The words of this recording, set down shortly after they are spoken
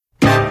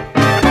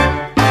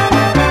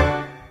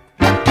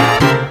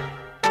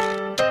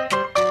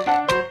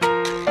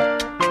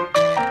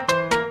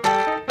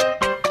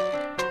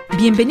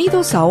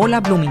Bienvenidos a Hola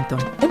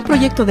Bloomington, un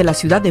proyecto de la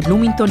ciudad de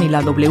Bloomington y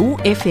la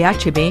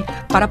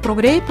WFHB para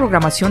proveer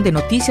programación de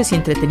noticias y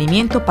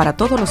entretenimiento para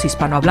todos los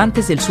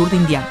hispanohablantes del sur de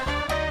Indiana.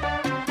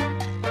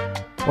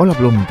 Hola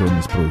Bloomington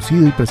es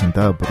producido y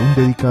presentado por un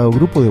dedicado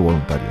grupo de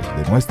voluntarios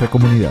de nuestra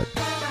comunidad.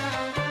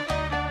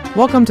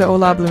 Welcome to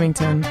Hola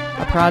Bloomington,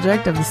 a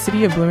project of the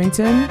City of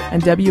Bloomington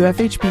and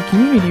WFHB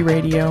Community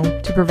Radio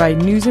to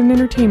provide news and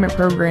entertainment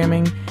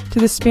programming to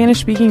the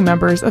Spanish-speaking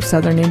members of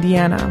Southern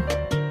Indiana.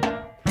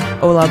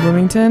 Hola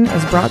Bloomington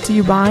is brought to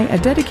you by a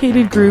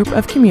dedicated group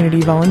of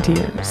community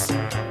volunteers.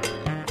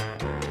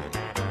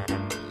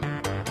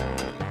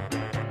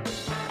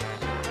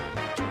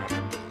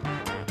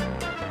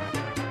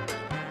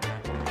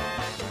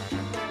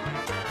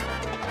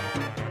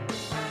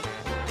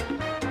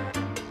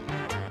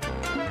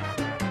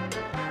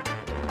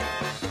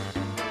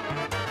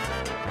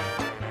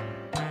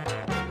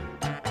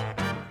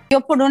 Yo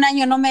por un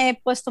año no me he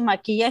puesto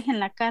maquillaje en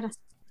la cara.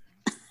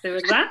 ¿De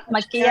verdad?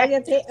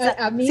 Maquillaje.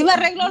 A mí, sí me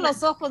arreglo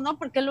los ojos, ¿no?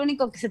 Porque es lo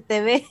único que se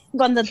te ve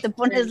cuando te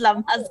pones la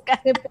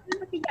máscara.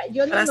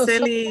 Yo no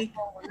Araceli,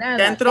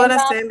 ya entró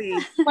Araceli.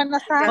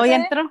 Buenas tardes. ¿Hoy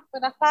entró?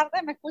 Buenas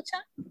tardes, ¿me escuchan?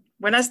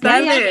 Buenas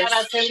tardes.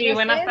 Araceli,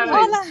 buenas tardes.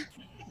 Hola.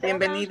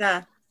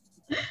 Bienvenida.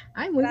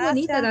 Ay, muy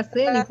bonita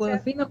Araceli, por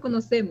fin nos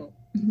conocemos.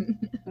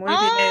 Muy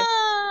bien.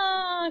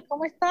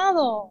 ¿Cómo ha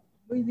estado?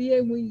 Muy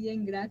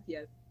bien,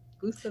 gracias.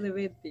 Gusto de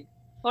verte.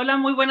 Hola,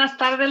 muy buenas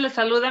tardes. Les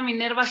saluda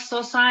Minerva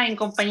Sosa en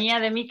compañía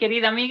de mi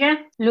querida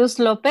amiga Luz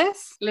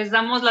López. Les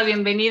damos la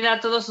bienvenida a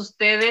todos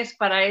ustedes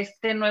para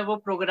este nuevo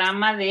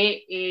programa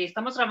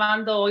estamos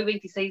grabando hoy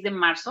 26 de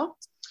marzo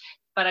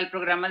para el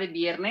programa de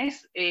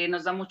viernes.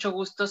 Nos da mucho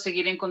gusto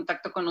seguir en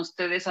contacto con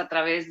ustedes a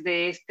través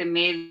de este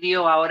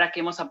medio ahora que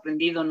hemos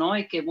aprendido, ¿no?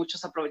 Y que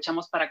muchos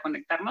aprovechamos para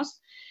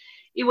conectarnos.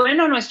 Y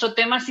bueno, nuestro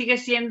tema sigue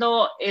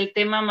siendo el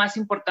tema más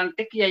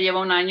importante que ya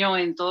lleva un año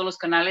en todos los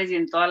canales y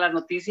en todas las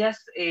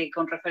noticias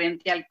con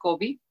referente al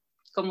COVID.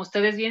 Como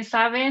ustedes bien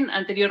saben,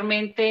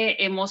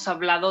 anteriormente hemos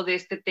hablado de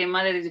este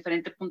tema desde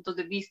diferentes puntos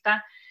de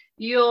vista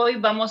y hoy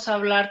vamos a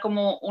hablar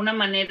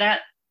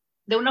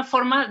de una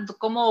forma,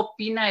 cómo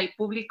opina el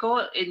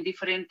público en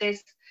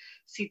diferentes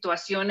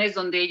situaciones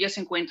donde ellos se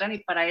encuentran, y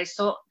para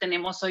eso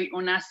tenemos hoy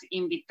unas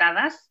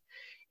invitadas.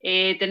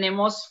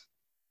 Tenemos,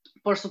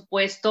 por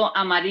supuesto,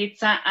 a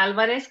Maritza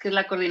Álvarez, que es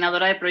la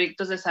coordinadora de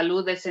proyectos de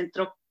salud del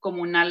Centro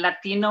Comunal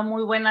Latino.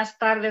 Muy buenas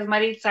tardes,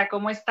 Maritza,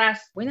 ¿cómo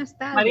estás? Buenas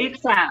tardes.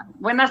 Maritza,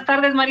 buenas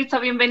tardes, Maritza,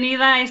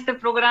 bienvenida a este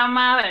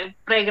programa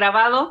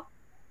pregrabado.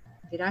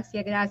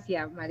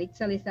 Gracias.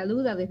 Maritza les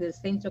saluda desde el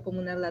Centro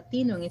Comunal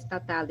Latino en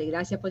esta tarde.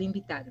 Gracias por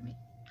invitarme.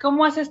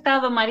 ¿Cómo has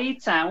estado,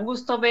 Maritza? Un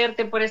gusto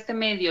verte por este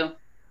medio.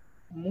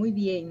 Muy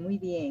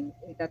bien.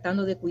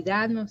 Tratando de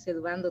cuidarme,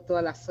 observando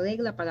todas las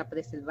reglas para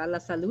preservar la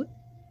salud.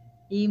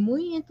 Y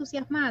muy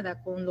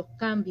entusiasmada con los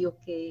cambios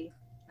que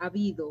ha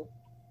habido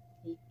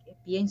y que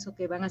pienso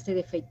que van a ser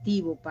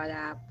efectivos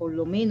para, por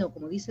lo menos,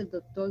 como dice el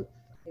doctor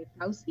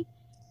Fauci,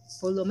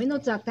 por lo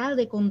menos tratar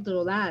de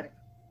controlar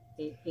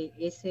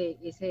ese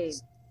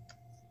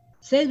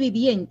ser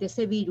viviente,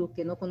 ese virus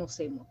que no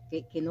conocemos,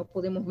 que no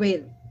podemos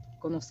ver.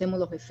 Conocemos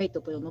los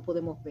efectos, pero no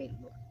podemos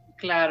verlo.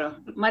 Claro.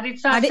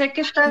 Maritza, sé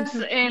que estás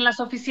en las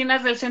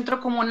oficinas del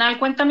Centro Comunal.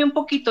 Cuéntame un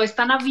poquito,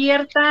 ¿están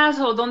abiertas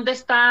o dónde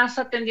estás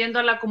atendiendo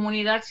a la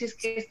comunidad si es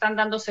que están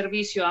dando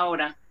servicio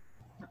ahora?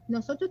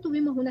 Nosotros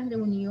tuvimos una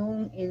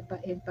reunión el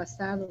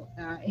pasado,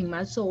 en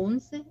marzo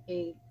 11,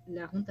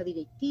 la Junta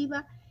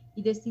Directiva,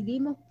 y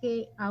decidimos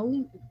que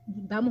aún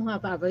vamos a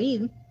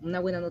abrir, una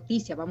buena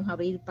noticia, vamos a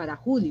abrir para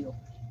julio.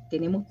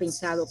 Tenemos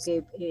pensado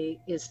que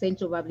el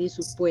centro va a abrir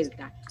sus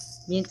puertas.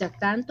 Mientras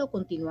tanto,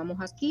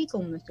 continuamos aquí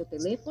con nuestro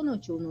teléfono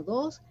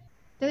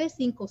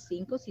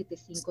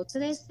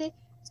 812-355-7513,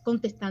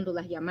 contestando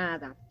las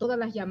llamadas. Todas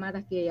las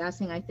llamadas que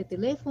hacen a este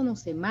teléfono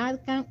se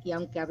marcan, y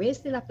aunque a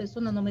veces las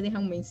personas no me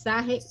dejan un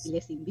mensaje,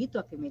 les invito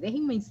a que me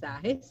dejen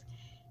mensajes,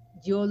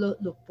 yo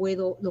los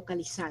puedo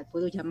localizar,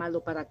 puedo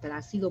llamarlo para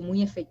atrás. Ha sido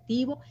muy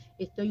efectivo.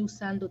 Estoy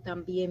usando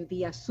también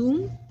vía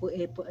Zoom,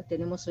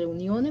 tenemos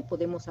reuniones,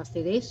 podemos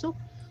hacer eso.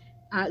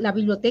 La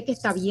biblioteca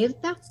está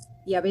abierta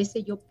y a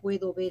veces yo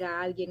puedo ver a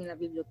alguien en la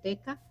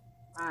biblioteca.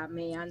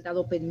 Me han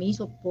dado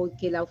permiso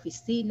porque la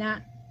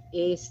oficina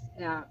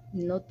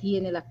no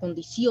tiene las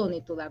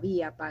condiciones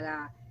todavía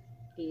para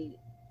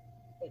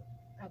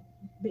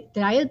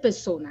traer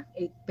personas.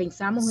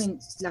 Pensamos en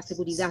la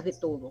seguridad de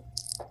todo.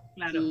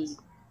 Claro.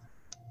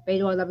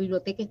 Pero la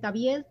biblioteca está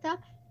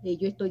abierta.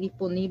 Yo estoy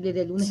disponible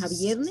de lunes a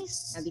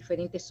viernes a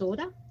diferentes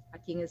horas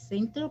aquí en el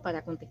centro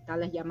para contestar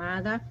las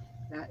llamadas,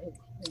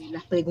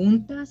 las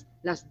preguntas,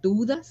 las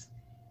dudas,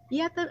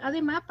 y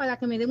además para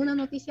que me den una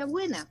noticia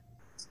buena.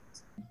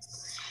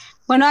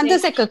 Bueno,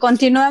 antes de que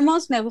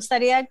continuemos, me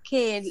gustaría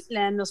que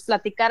nos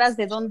platicaras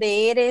de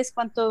dónde eres,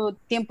 cuánto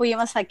tiempo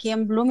llevas aquí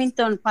en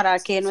Bloomington, para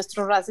que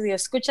nuestros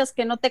radioescuchas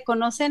que no te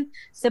conocen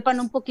sepan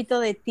un poquito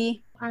de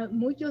ti.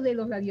 Muchos de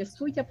los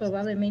radioescuchas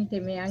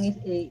probablemente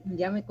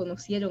ya me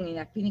conocieron en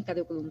la clínica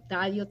de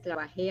voluntarios.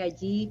 Trabajé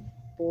allí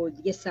por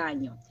 10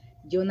 años.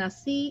 Yo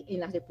nací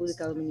en la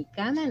República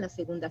Dominicana, en la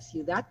segunda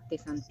ciudad de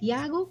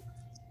Santiago,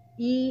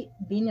 y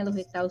vine a los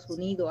Estados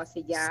Unidos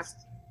hace ya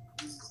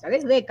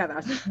 3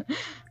 décadas.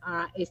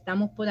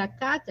 Estamos por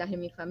acá, traje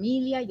mi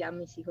familia, ya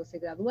mis hijos se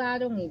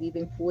graduaron y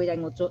viven fuera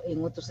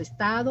en otros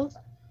estados.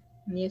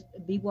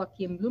 Vivo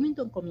aquí en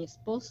Bloomington con mi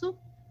esposo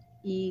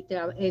y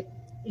he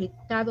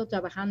estado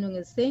trabajando en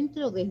el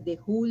centro desde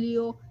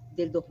julio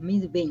del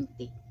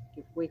 2020,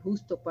 que fue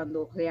justo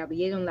cuando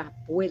reabrieron las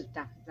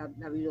puertas,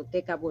 la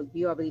biblioteca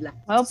volvió a abrir las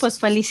puertas. Bueno, pues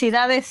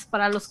felicidades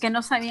para los que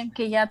no sabían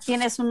que ya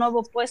tienes un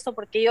nuevo puesto,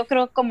 porque yo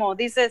creo, como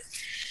dices,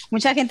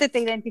 mucha gente te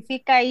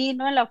identifica ahí,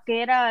 ¿no? En lo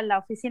que era la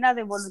oficina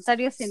de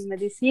voluntarios en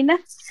medicina.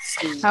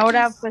 Sí.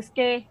 Ahora, pues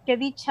qué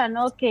dicha,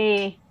 ¿no?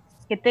 Que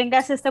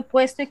tengas este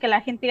puesto y que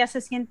la gente ya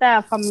se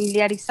sienta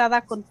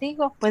familiarizada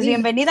contigo. Pues sí.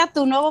 Bienvenida a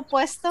tu nuevo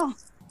puesto.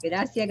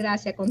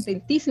 Gracias,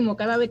 contentísimo.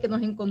 Cada vez que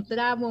nos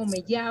encontramos,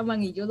 me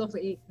llaman y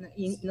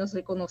nos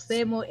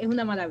reconocemos. Es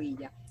una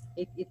maravilla.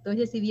 Estoy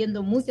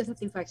recibiendo mucha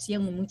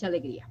satisfacción y mucha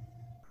alegría.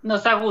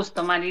 Nos da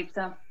gusto,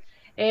 Maritza.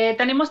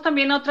 Tenemos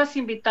también otras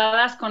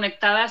invitadas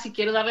conectadas y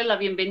quiero darle la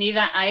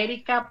bienvenida a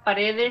Erika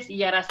Paredes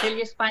y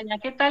Araceli España.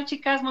 ¿Qué tal,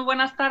 chicas? Muy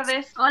buenas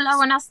tardes. Hola,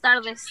 buenas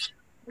tardes.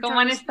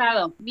 ¿Cómo han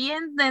estado?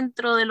 Bien,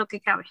 dentro de lo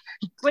que cabe.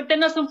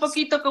 Cuéntenos un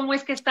poquito cómo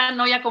es que están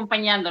hoy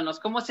acompañándonos,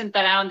 cómo se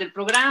enteraron del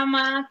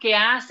programa, qué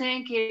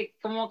hacen,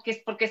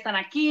 por qué están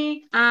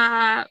aquí.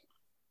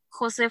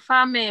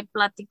 Josefa me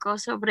platicó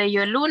sobre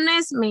ello el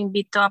lunes, me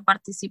invitó a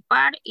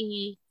participar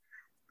y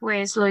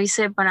pues lo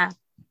hice para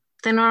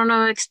tener una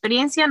nueva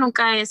experiencia.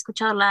 Nunca he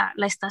escuchado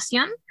la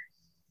estación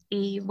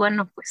y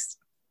bueno, pues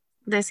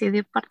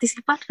decidí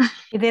participar.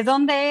 ¿Y de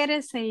dónde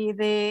eres y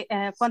de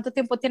cuánto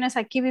tiempo tienes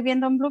aquí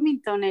viviendo en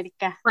Bloomington,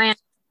 Erika? Bueno,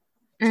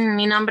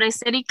 mi nombre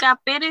es Erika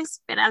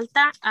Pérez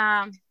Peralta.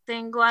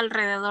 Tengo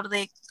alrededor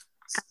de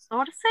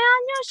 14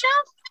 años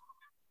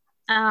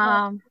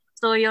ya.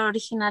 Soy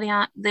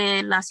originaria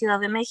de la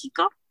Ciudad de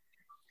México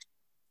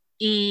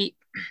y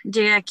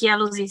llegué aquí a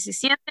los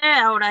 17.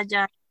 Ahora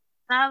ya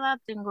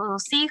tengo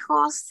 2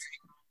 hijos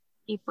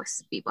y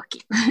pues vivo aquí.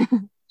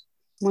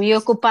 Muy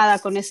ocupada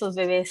con esos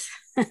bebés.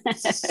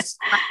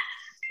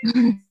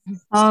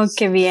 Oh,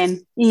 qué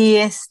bien. Y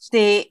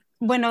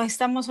bueno,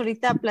 estamos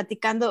ahorita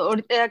platicando.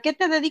 ¿A qué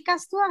te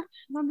dedicas tú?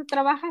 ¿Dónde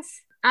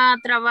trabajas?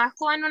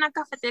 Trabajo en una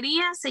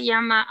cafetería, se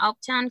llama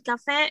Uptown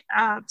Café.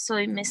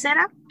 Soy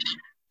mesera.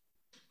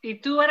 ¿Y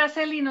tú,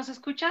 Araceli, nos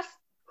escuchas?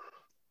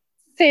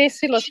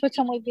 Sí, lo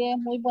escucho muy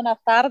bien. Muy buena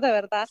tarde,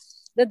 ¿verdad?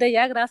 Desde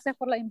ya, gracias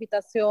por la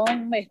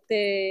invitación.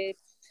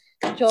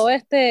 Yo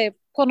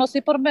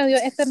conocí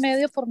este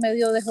medio por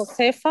medio de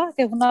Josefa,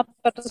 que es una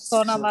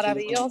persona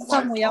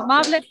maravillosa, muy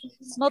amable.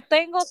 No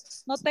tengo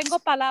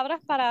palabras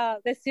para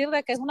decir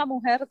de que es una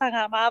mujer tan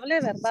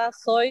amable, ¿verdad?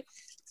 Soy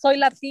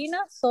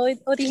latina,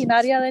 soy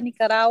originaria de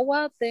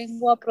Nicaragua,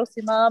 tengo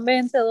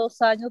aproximadamente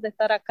 2 años de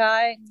estar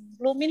acá en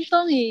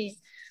Bloomington y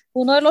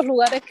uno de los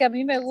lugares que a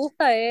mí me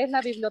gusta es la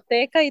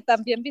biblioteca y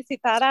también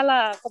visitar a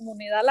la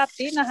comunidad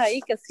latina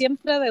ahí, que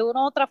siempre de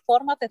una u otra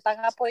forma te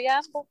están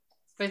apoyando.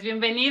 Pues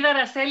bienvenida,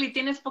 Araceli,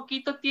 tienes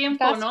poquito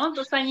tiempo, gracias. ¿No?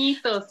 2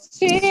 añitos.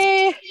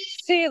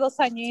 Sí, 2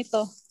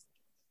 añitos,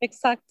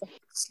 exacto.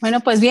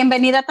 Bueno, pues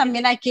bienvenida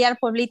también aquí al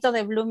pueblito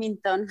de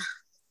Bloomington.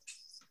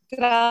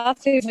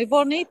 Gracias, muy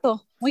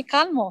bonito, muy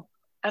calmo.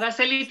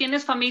 Araceli,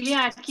 ¿tienes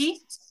familia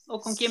aquí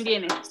o con quién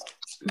vienes?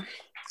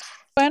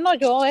 Bueno,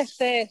 yo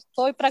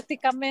estoy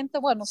prácticamente,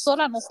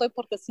 sola no estoy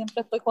porque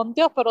siempre estoy con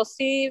Dios, pero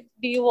sí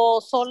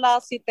vivo sola,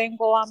 sí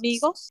tengo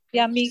amigos y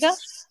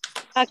amigas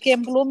aquí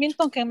en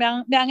Bloomington que me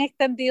han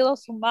extendido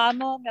su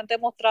mano, me han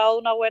demostrado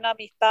una buena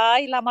amistad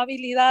y la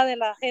amabilidad de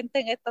la gente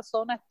en esta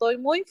zona. Estoy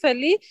muy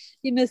feliz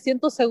y me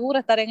siento segura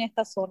de estar en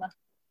esta zona.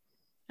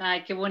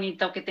 Ay, qué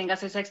bonito que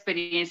tengas esa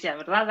experiencia,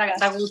 ¿verdad?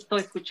 Da gusto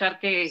escuchar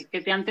que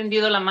te han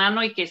tendido la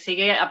mano y que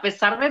sigue, a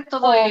pesar de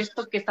todo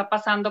esto que está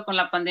pasando con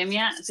la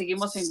pandemia,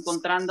 seguimos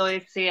encontrando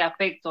ese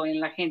afecto en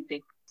la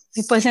gente.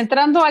 Y pues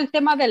entrando al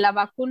tema de la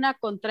vacuna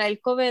contra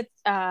el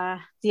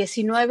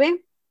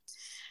COVID-19,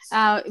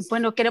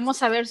 bueno, queremos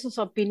saber sus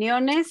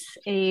opiniones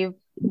y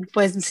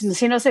pues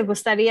sí nos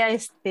gustaría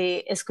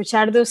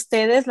escuchar de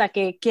ustedes, la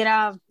que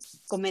quiera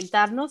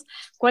comentarnos,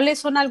 ¿cuáles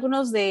son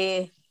algunos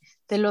de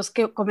los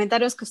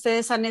comentarios que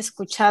ustedes han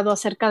escuchado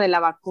acerca de la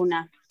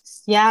vacuna?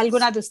 ¿Ya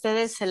alguna de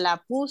ustedes se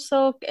la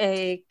puso?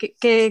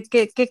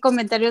 ¿Qué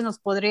comentarios nos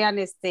podrían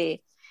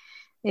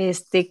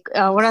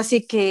ahora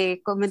sí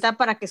que comentar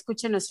para que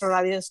escuchen nuestro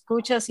radio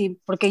escuchas? Y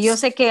porque yo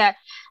sé que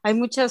hay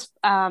muchas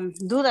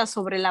dudas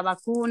sobre la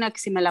vacuna, que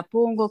si me la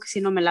pongo, que si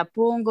no me la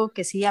pongo,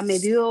 que si ya me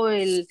dio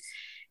el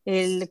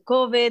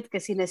COVID, que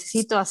si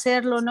necesito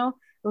hacerlo, ¿no?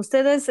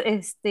 Ustedes,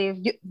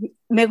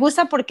 me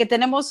gusta porque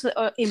tenemos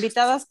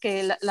invitadas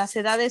que las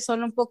edades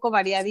son un poco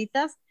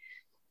variaditas,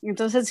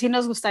 entonces sí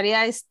nos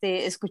gustaría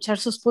escuchar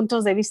sus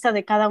puntos de vista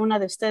de cada una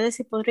de ustedes,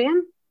 si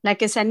podrían, la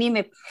que se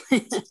anime.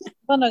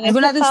 Bueno,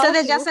 ¿Alguna de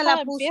ustedes ya se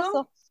la puso?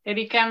 Empiezo.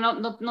 Erika,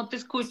 no te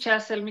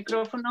escuchas el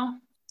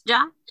micrófono.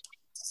 ¿Ya?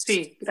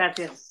 Sí,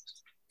 gracias.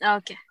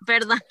 Ok,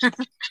 perdón.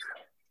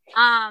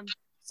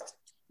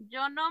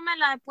 Yo no me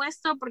la he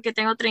puesto porque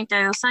tengo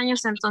 32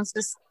 años,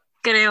 entonces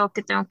creo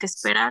que tengo que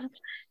esperar.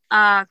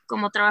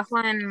 Como trabajo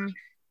en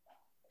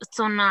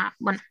zona,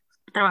 bueno,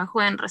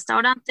 trabajo en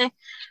restaurante,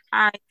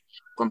 hay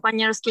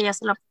compañeros que ya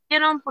se la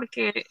pusieron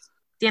porque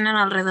tienen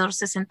alrededor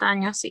 60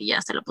 años y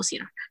ya se la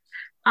pusieron.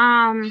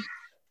 Am,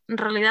 en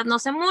realidad no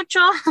sé mucho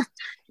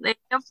de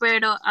ello,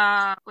 pero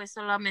pues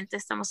solamente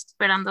estamos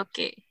esperando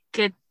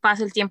que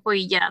pase el tiempo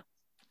y ya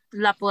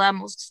la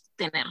podamos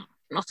tener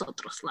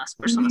nosotros, las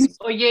personas.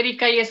 Oye,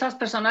 Erika, ¿y esas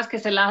personas que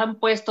se la han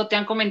puesto, te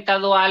han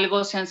comentado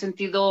algo, si han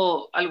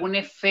sentido algún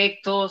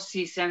efecto,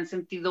 si se han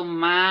sentido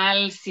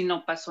mal, si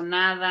no pasó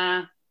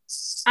nada?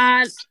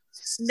 Ah,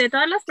 de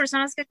todas las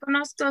personas que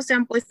conozco se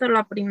han puesto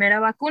la primera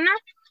vacuna.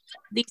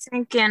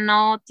 Dicen que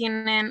no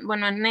tienen,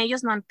 bueno, en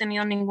ellos no han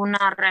tenido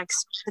ninguna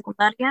reacción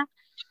secundaria,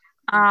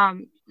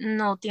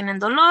 no tienen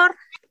dolor,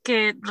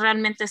 que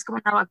realmente es como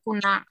una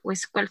vacuna,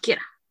 pues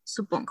cualquiera,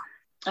 supongo.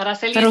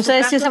 Araceli, Pero ¿en tu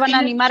ustedes sí caso se van a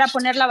tienes- animar a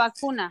poner la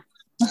vacuna.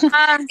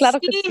 Claro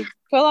Sí, que sí.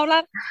 ¿Puedo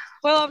hablar?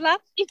 ¿Puedo hablar?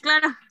 sí,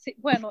 claro. Sí,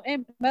 bueno,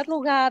 en primer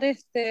lugar,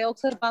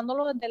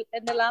 observándolo en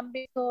el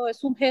ámbito,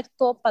 es un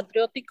gesto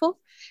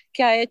patriótico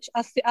que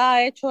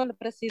ha hecho el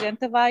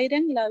presidente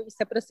Biden y la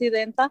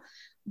vicepresidenta,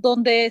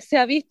 donde se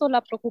ha visto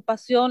la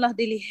preocupación, las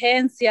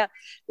diligencias,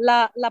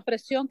 la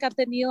presión que ha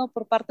tenido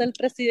por parte del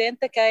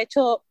presidente, que ha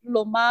hecho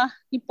lo más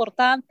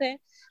importante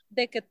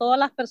de que todas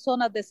las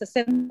personas de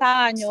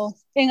 60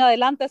 años en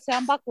adelante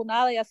sean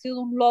vacunadas, y ha sido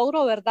un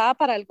logro, ¿verdad?,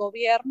 para el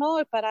gobierno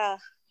y para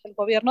el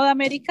gobierno de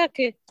América,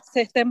 que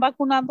se estén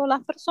vacunando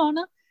las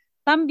personas.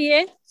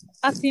 También,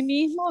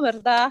 asimismo,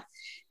 ¿verdad?,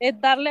 es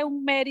darle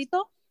un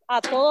mérito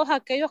a todos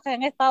aquellos que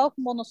han estado,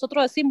 como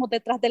nosotros decimos,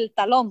 detrás del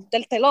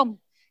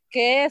telón,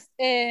 que es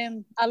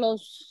a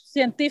los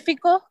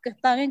científicos que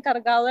están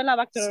encargados de la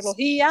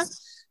bacteriología,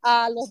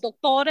 a los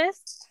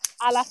doctores,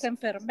 a las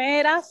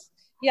enfermeras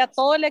y a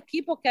todo el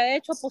equipo que ha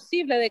hecho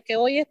posible de que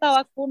hoy esta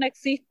vacuna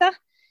exista,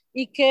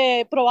 y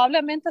que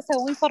probablemente,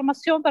 según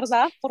información,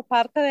 ¿verdad?, por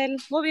parte del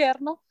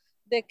gobierno,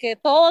 de que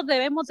todos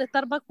debemos de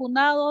estar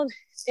vacunados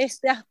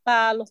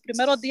hasta los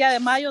primeros días de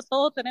mayo,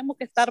 todos tenemos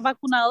que estar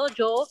vacunados.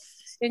 Yo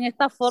en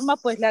esta forma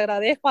pues le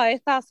agradezco a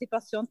esta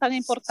situación tan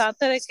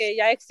importante de que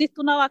ya existe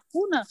una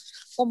vacuna.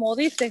 Como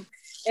dicen,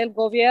 el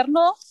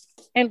gobierno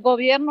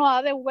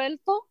ha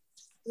devuelto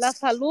la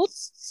salud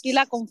y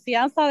la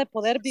confianza de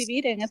poder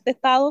vivir en este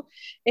estado.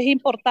 Es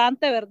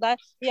importante, ¿verdad?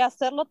 Y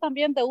hacerlo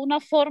también de una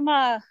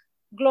forma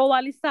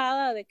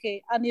globalizada, de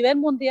que a nivel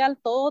mundial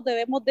todos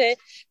debemos de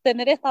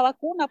tener esta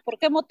vacuna. ¿Por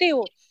qué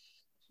motivo?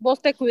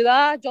 Vos te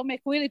cuidas, yo me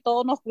cuido y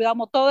todos nos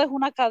cuidamos. Todo es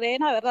una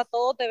cadena, ¿verdad?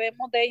 Todos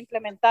debemos de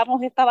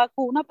implementarnos esta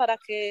vacuna para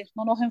que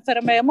no nos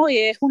enfermemos, y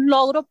es un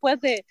logro pues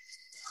de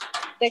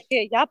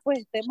que ya pues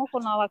estemos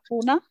con la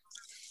vacuna,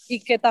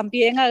 y que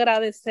también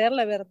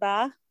agradecerle,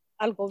 ¿verdad?,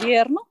 al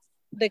gobierno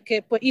de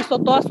que pues hizo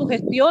todas sus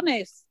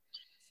gestiones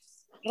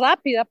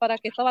rápidas para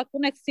que esta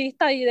vacuna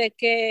exista, y de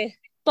que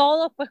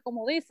todos, pues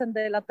como dicen,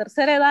 de la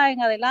tercera edad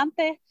en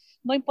adelante,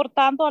 no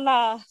importando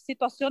las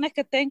situaciones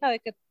que tenga, de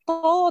que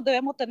todos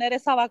debemos tener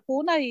esa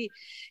vacuna,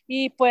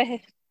 y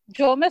pues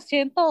yo me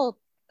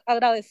siento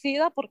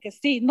agradecida porque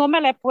sí, no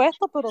me la he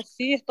puesto, pero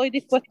sí estoy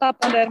dispuesta a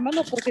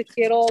ponérmelo porque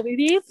quiero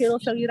vivir, quiero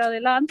seguir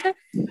adelante,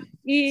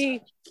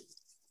 y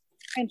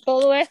en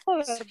todo esto,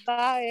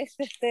 ¿verdad?, es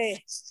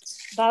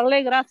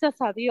darle gracias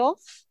a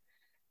Dios,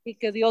 y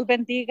que Dios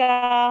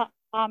bendiga a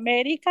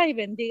América y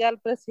bendiga al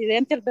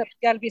presidente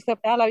y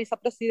a la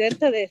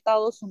vicepresidente de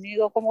Estados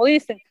Unidos. Como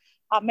dicen,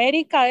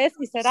 América es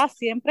y será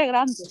siempre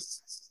grande.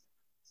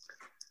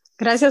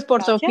 Gracias por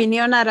Gracias. tu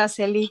opinión,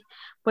 Araceli.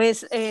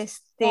 Pues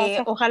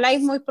Gracias. ojalá y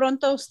muy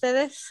pronto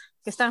ustedes,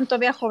 que están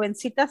todavía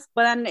jovencitas,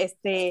 puedan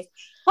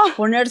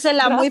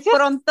ponérsela muy Gracias.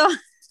 pronto.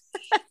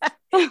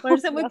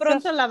 Ponerse muy Gracias.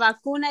 pronto la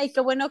vacuna, y qué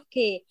bueno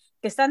que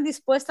están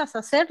dispuestas a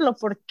hacerlo,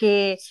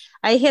 porque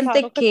hay gente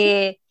Claro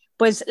que sí.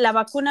 pues la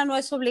vacuna no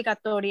es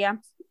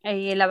obligatoria,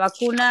 la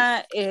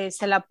vacuna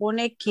se la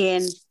pone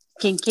quien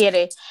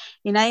quiere,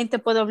 y nadie te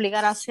puede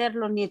obligar a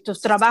hacerlo, ni tu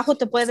trabajo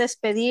te puede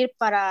despedir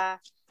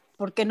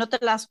porque no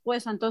te las has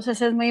puesto.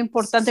 Entonces es muy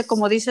importante,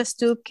 como dices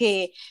tú,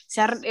 que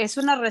es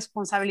una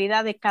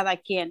responsabilidad de cada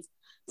quien.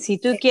 Si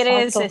tú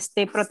quieres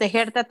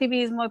protegerte a ti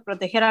mismo y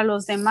proteger a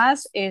los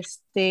demás,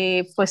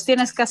 pues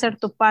tienes que hacer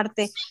tu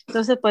parte.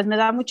 Entonces, pues me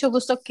da mucho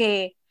gusto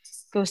que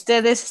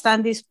ustedes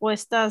están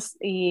dispuestas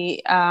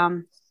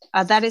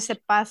a dar ese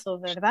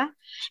paso, ¿verdad?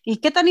 ¿Y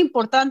qué tan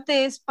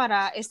importante es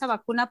para esta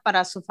vacuna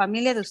para su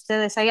familia de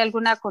ustedes? ¿Hay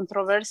alguna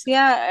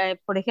controversia?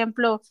 Por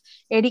ejemplo,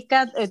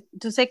 Erika,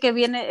 tú sé que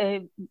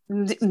viene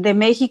de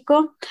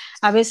México.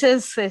 A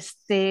veces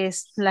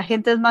la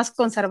gente es más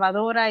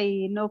conservadora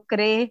y no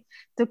cree.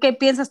 ¿Tú qué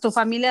piensas? ¿Tu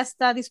familia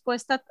está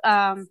dispuesta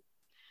a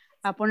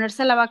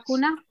ponerse la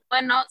vacuna?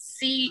 Bueno,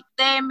 sí,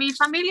 de mi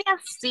familia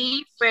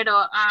sí, pero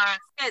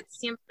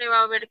siempre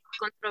va a haber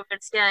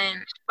controversia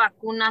en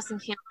vacunas en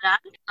general.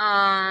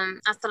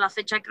 Hasta la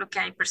fecha creo que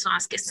hay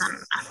personas que están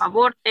a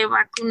favor de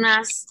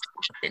vacunas,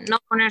 de no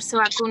ponerse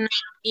vacuna,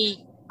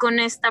 y con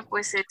esta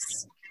pues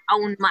es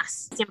aún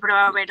más. Siempre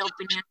va a haber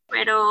opinión,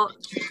 pero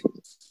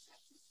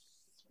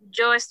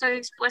yo estoy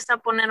dispuesta a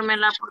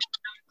ponérmela porque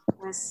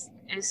pues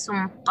es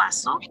un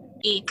paso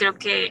y creo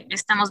que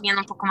estamos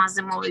viendo un poco más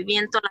de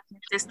movimiento, la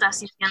gente está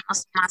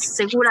sintiéndose más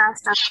segura,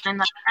 está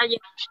saliendo a la calle,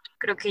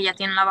 creo que ya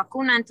tienen la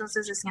vacuna,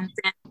 entonces se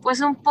sienten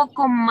pues un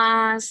poco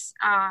más,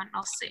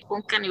 no sé,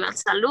 como que a nivel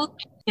salud,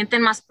 se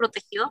sienten más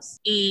protegidos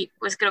y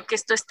pues creo que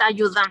esto está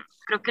ayudando,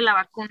 creo que la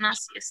vacuna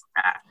sí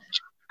está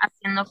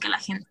haciendo que la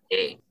gente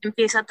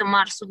empiece a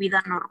tomar su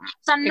vida normal.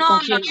 O sea, no,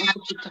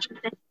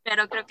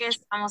 pero creo que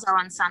estamos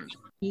avanzando.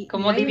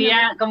 Como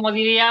diría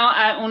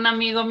un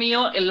amigo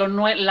mío,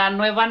 la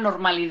nueva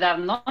normalidad,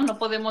 ¿no? No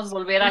podemos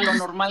volver a lo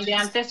normal de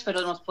antes,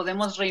 pero nos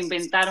podemos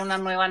reinventar una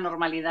nueva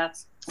normalidad.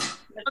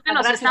 Creo que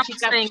nos estamos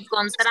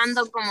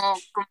encontrando como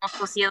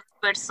sociedad,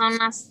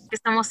 personas que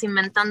estamos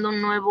inventando un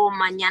nuevo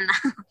mañana.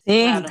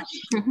 Sí. Claro.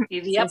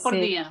 Y día por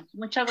día.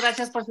 Muchas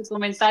gracias por su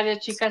comentario,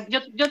 chicas.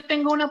 Yo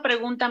tengo una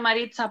pregunta,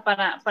 Maritza,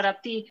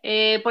 para ti.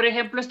 Por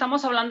ejemplo,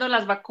 estamos hablando de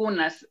las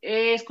vacunas.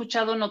 He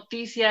escuchado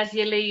noticias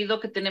y he leído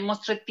que tenemos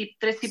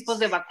tres tipos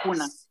de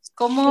vacunas.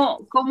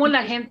 ¿Cómo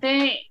la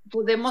gente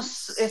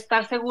podemos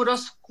estar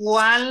seguros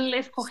cuál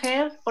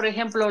escoger? Por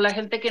ejemplo, la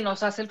gente que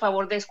nos hace el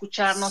favor de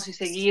escucharnos y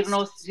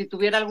seguirnos, si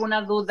tuviera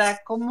alguna duda,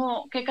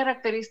 ¿qué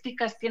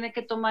características tiene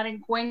que tomar en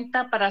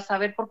cuenta para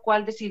saber por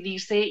cuál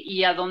decidirse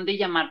y a dónde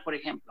llamar, por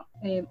ejemplo?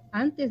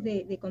 Antes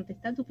de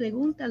contestar tu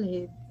pregunta,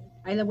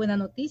 hay la buena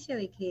noticia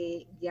de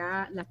que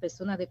ya las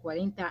personas de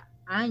 40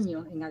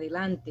 años en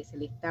adelante se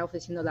les está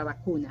ofreciendo la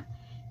vacuna.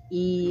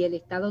 Y el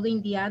estado de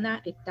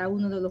Indiana está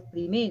uno de los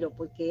primeros,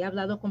 porque he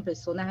hablado con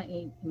personas,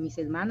 mis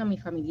hermanos,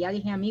 mis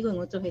familiares y amigos en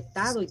otros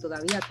estados, y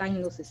todavía están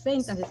en los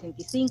 60,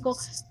 65.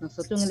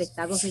 Nosotros en el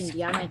estado de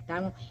Indiana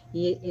estamos,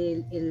 y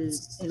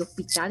el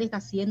hospital está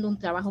haciendo un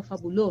trabajo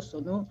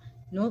fabuloso,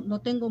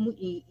 no tengo,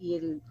 y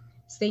el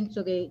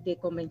centro de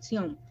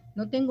convención.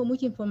 No tengo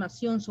mucha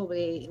información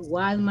sobre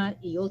Walmart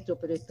y otros,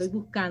 pero estoy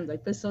buscando. Hay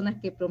personas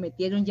que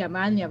prometieron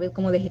llamarme a ver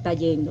cómo les está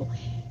yendo.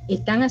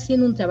 Están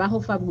haciendo un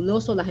trabajo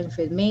fabuloso las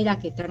enfermeras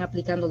que están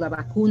aplicando la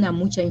vacuna,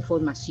 mucha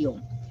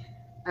información.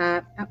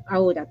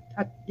 Ahora,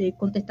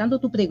 contestando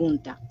tu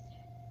pregunta,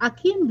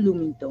 aquí en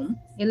Bloomington,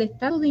 el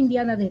estado de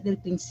Indiana desde el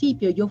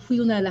principio, yo fui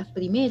una de las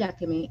primeras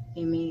que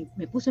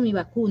me puse mi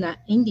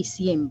vacuna en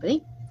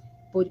diciembre,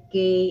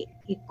 porque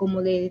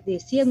como les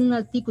decía en un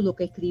artículo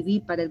que escribí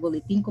para el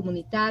boletín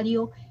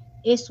comunitario,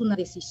 es una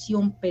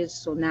decisión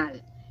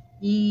personal.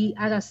 Y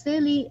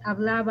Araceli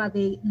hablaba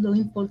de lo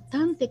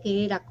importante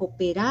que era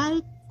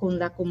cooperar con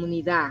la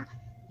comunidad.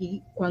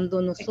 Y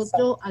cuando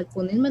nosotros, al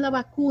ponerme la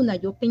vacuna,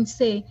 yo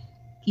pensé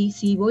que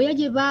si voy a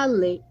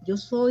llevarle, yo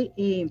soy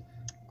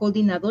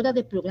coordinadora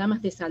de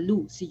programas de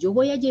salud, si yo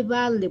voy a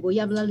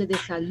hablarle de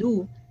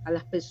salud a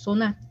las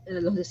personas,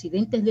 a los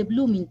residentes de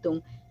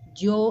Bloomington,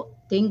 yo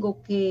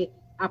tengo que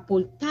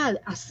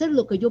aportar, hacer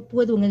lo que yo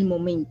puedo en el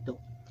momento.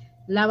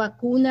 La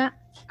vacuna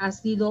ha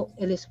sido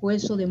el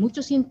esfuerzo de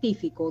muchos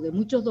científicos, de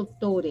muchos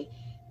doctores.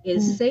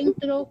 El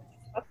Centro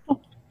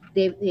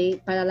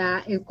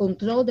para el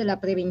Control de la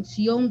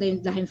Prevención de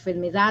las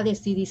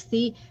Enfermedades,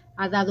 CDC,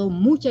 ha dado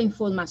mucha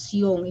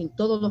información en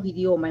todos los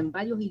idiomas, en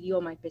varios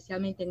idiomas,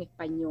 especialmente en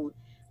español,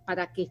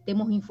 para que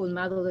estemos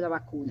informados de la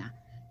vacuna.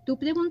 Tú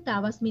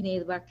preguntabas,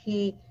 Minerva,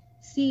 que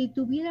si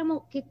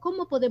tuviéramos,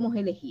 ¿cómo podemos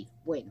elegir?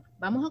 Bueno,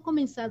 vamos a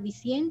comenzar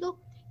diciendo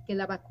que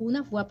la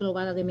vacuna fue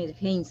aprobada de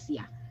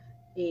emergencia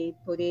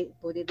por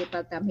el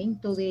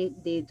Departamento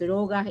de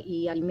Drogas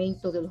y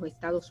Alimentos de los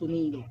Estados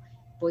Unidos,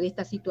 por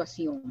esta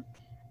situación.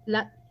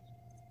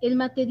 El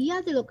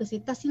material de lo que se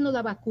está haciendo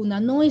la vacuna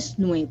no es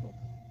nuevo.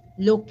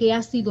 Lo que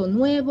ha sido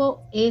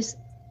nuevo es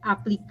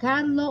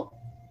aplicarlo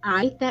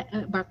a esta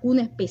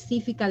vacuna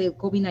específica del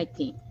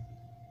COVID-19.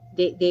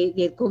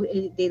 Del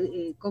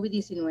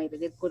COVID-19,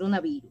 del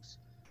coronavirus.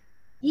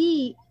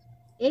 Y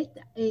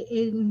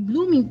en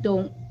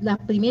Bloomington, las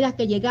primeras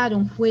que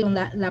llegaron fueron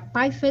la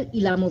Pfizer y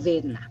la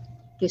Moderna,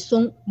 que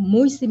son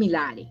muy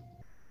similares,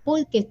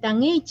 porque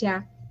están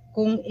hechas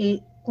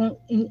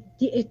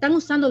están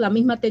usando la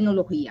misma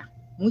tecnología,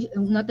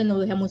 una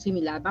tecnología muy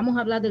similar. Vamos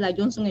a hablar de la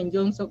Johnson &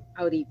 Johnson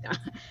ahorita,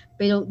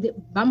 pero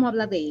vamos a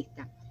hablar de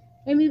esta.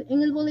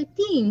 En el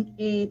boletín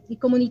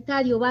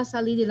comunitario va a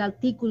salir el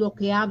artículo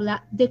que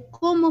habla de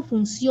cómo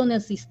funciona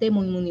el sistema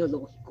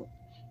inmunológico.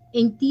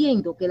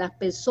 Entiendo que las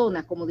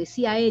personas, como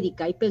decía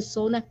Erika, hay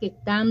personas que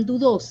están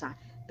dudosas,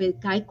 pero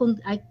hay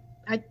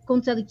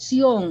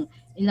contradicción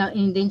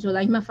dentro de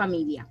la misma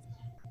familia.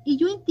 Y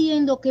yo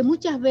entiendo que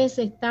muchas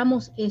veces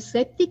estamos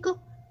escépticos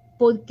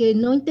porque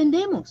no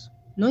entendemos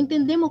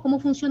cómo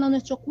funciona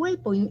nuestro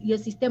cuerpo y el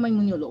sistema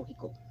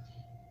inmunológico.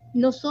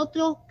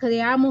 Nosotros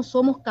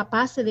somos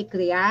capaces de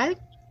crear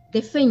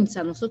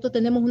defensa. Nosotros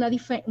tenemos una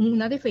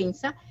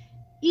defensa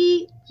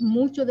y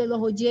muchos de los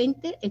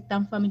oyentes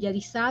están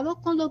familiarizados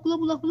con los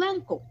glóbulos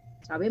blancos.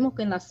 Sabemos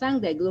que en la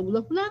sangre hay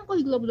glóbulos blancos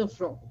y glóbulos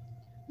rojos.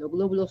 Los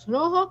glóbulos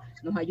rojos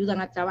nos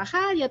ayudan a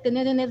trabajar y a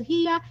tener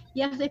energía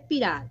y a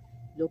respirar.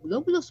 Los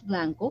glóbulos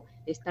blancos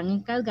están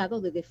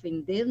encargados de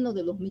defendernos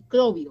de los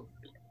microbios.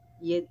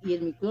 Y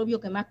el microbio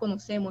que más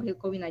conocemos es el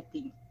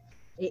COVID-19,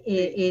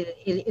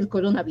 el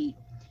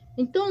coronavirus.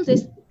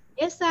 Entonces,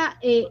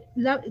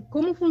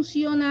 ¿Cómo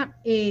funciona,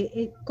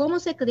 cómo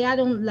se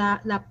crearon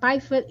la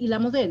Pfizer y la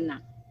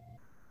Moderna?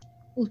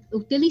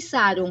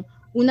 Utilizaron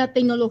una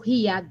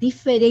tecnología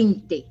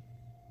diferente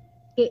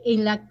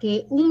en la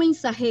que un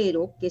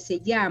mensajero que se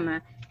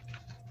llama,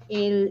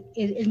 el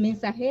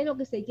mensajero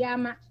que se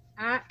llama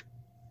ARNM,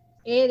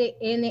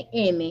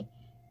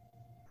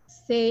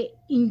 se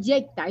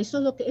inyecta.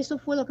 Eso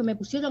fue lo que me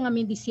pusieron a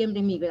mí en diciembre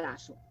en mi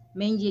brazo.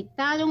 Me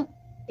inyectaron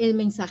el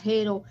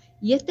mensajero,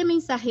 y este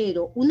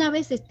mensajero, una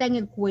vez está en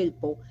el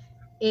cuerpo,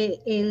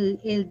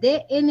 el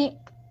DNA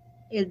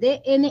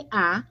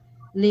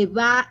le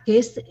va,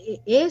 que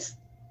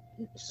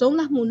son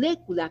las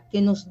moléculas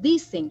que nos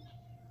dicen,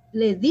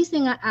 les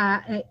dicen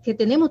que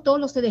tenemos todos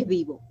los seres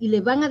vivos, y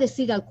le van a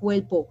decir al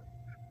cuerpo,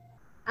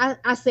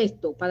 haz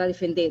esto para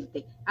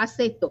defenderte, haz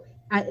esto.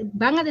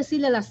 Van a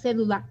decirle a la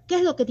célula qué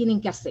es lo que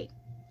tienen que hacer,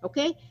 ¿ok?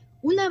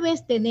 Una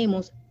vez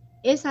tenemos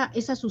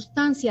esa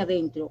sustancia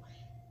dentro,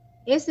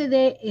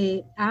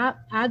 ese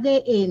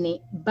ADN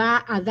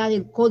va a dar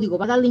el código,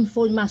 va a dar la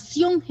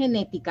información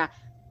genética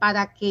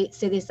para que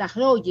se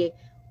desarrolle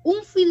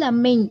un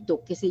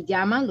filamento que se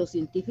llama, los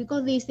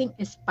científicos dicen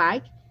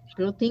spike,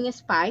 protein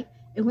spike,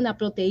 es una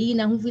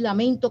proteína, es un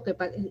filamento que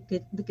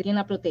tiene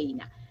la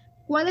proteína.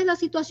 ¿Cuál es la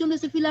situación de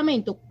ese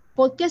filamento?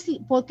 ¿Por qué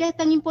es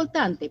tan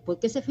importante?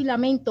 Porque ese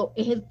filamento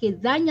es el que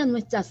daña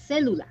nuestras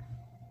células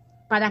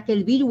para que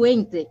el virus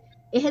entre,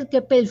 es el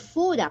que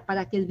perfora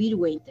para que el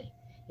virus entre.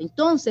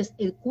 Entonces,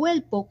 el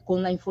cuerpo,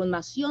 con la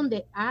información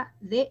de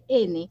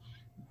ADN,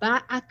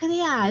 va a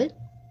crear,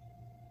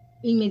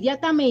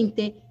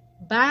 inmediatamente,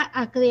 va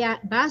a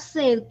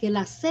hacer que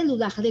las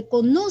células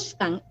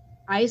reconozcan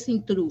a ese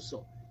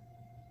intruso.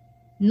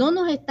 No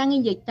nos están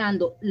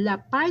inyectando.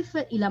 La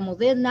Pfizer y la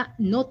Moderna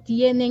no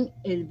tienen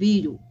el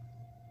virus.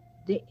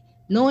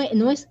 No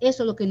es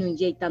eso lo que nos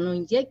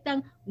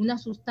inyectan una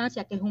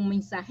sustancia que es un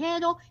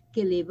mensajero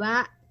que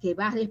va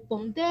a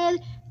responder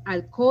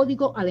al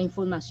código, a la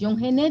información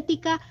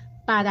genética,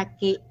 para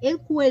que el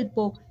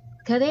cuerpo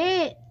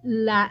cree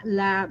la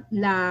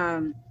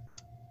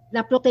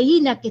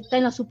proteína que está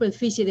en la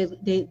superficie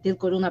del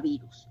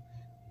coronavirus.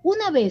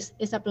 Una vez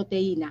esa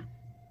proteína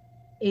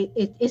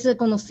es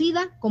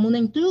reconocida como un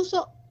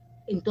intruso,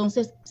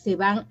 entonces se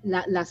van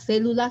las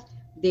células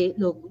de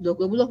los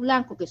glóbulos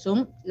blancos, que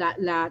son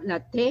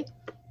la T,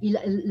 y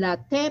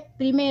la T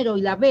primero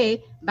y la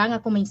B van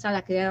a comenzar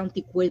a crear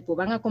anticuerpos,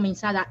 van a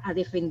comenzar a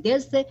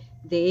defenderse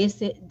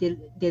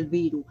del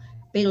virus.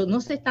 Pero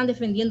no se están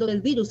defendiendo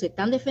del virus, se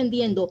están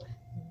defendiendo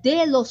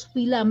de los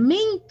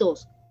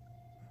filamentos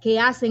que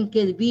hacen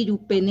que el virus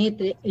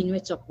penetre en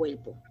nuestro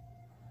cuerpo.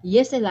 Y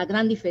esa es la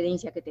gran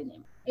diferencia que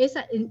tenemos.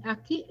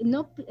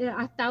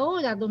 Hasta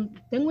ahora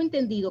tengo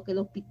entendido que el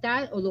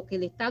hospital o lo que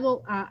el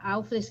Estado ha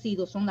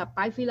ofrecido son la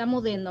Pfizer y la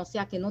Moderna, o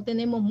sea que no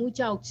tenemos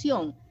mucha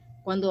opción.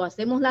 Cuando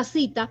hacemos la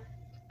cita,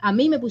 a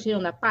mí me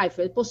pusieron la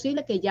Pfizer. Es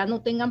posible que ya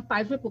no tengan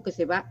Pfizer porque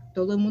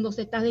todo el mundo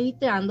se está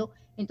registrando,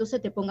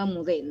 entonces te pongan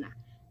Moderna.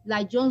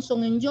 La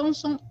Johnson &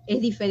 Johnson es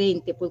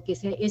diferente porque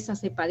esa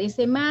se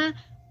parece más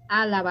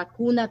a la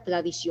vacuna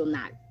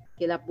tradicional,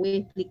 que la voy a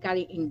explicar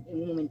en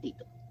un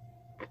momentito.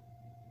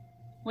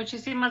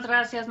 Muchísimas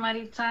gracias,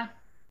 Maritza.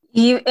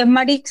 Y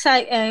Maritza,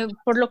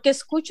 por lo que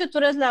escucho, tú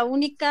eres la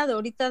única de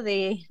ahorita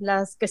de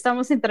las que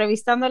estamos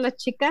entrevistando a las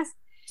chicas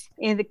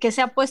que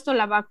se ha puesto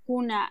la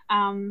vacuna.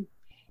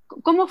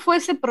 ¿Cómo fue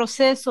ese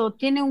proceso?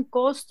 ¿Tiene un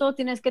costo?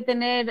 ¿Tienes que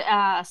tener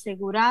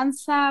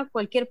aseguranza?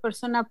 ¿Cualquier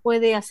persona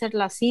puede hacer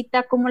la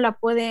cita? ¿Cómo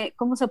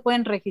se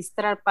pueden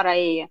registrar para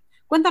ella?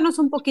 Cuéntanos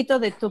un poquito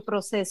de tu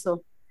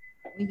proceso.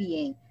 Muy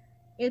bien.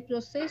 El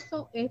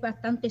proceso es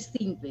bastante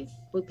simple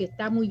porque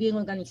está muy bien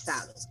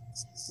organizado.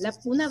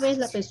 Una vez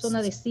la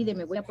persona decide,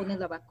 me voy a poner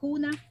la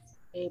vacuna,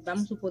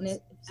 vamos a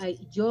suponer,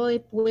 yo he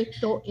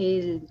puesto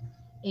en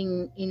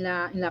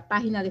la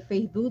página de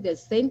Facebook del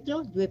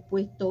centro, yo he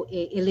puesto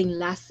el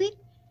enlace,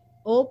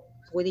 o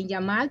pueden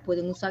llamar,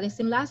 pueden usar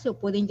ese enlace o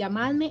pueden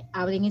llamarme,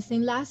 abren ese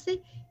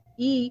enlace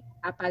y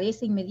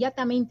aparece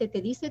inmediatamente,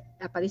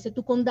 aparece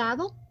tu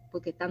condado,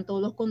 porque están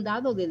todos los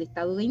condados del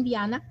estado de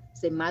Indiana,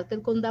 se marca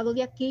el condado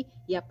de aquí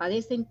y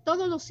aparecen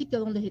todos los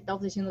sitios donde se está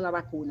ofreciendo la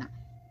vacuna.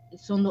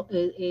 Son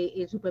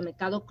el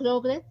supermercado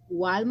Kroger,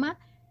 Walmart,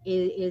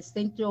 el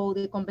centro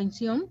de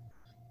convención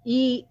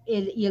y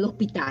el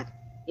hospital.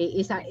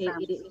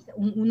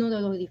 Uno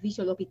de los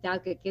edificios del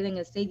hospital que queda en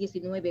el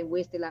 619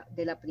 West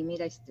de la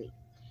Primera Street.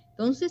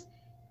 Entonces,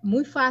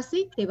 muy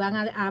fácil, te van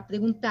a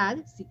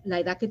preguntar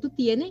la edad que tú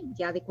tienes,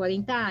 ya de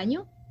 40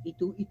 años, y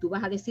tú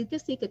vas a decir que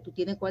sí, que tú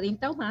tienes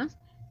 40 o más,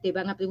 te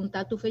van a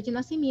preguntar tu fecha de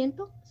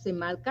nacimiento, se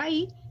marca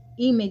ahí,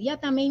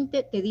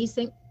 inmediatamente te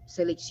dicen,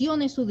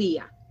 seleccione su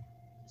día.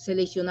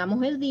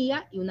 Seleccionamos el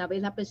día y una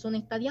vez la persona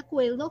está de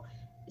acuerdo,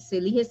 se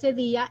elige ese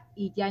día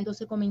y ya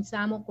entonces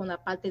comenzamos con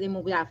la parte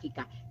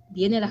demográfica.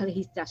 Viene la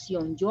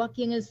registración. Yo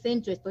aquí en el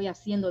centro estoy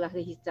haciendo la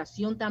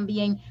registración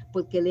también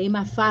porque le es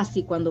más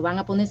fácil cuando van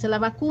a ponerse la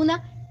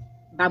vacuna,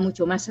 va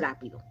mucho más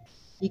rápido.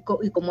 Y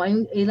como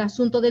hay el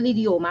asunto del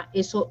idioma,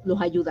 eso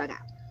los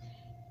ayudará.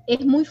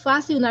 Es muy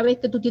fácil, una vez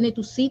que tú tienes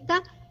tu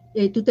cita,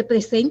 tú te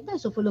presentas,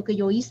 eso fue lo que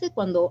yo hice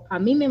cuando a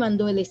mí me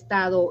mandó el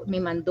Estado, me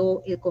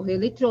mandó el correo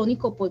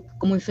electrónico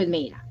como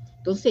enfermera.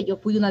 Entonces yo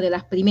fui una de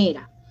las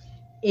primeras.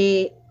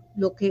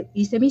 Lo que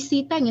hice mi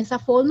cita en esa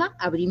forma,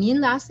 abrí mi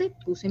enlace,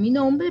 puse mi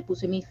nombre,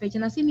 puse mi fecha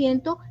de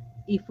nacimiento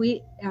y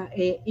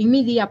en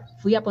mi día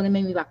fui a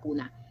ponerme mi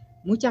vacuna.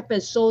 Muchas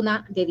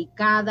personas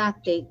dedicadas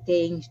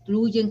te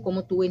instruyen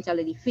cómo tú entras al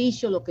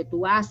edificio, lo que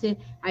tú haces,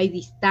 hay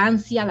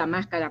distancia, la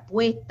máscara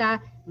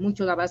puesta,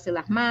 mucho lavarse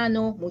las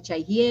manos, mucha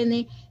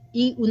higiene,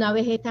 y una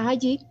vez estás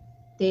allí,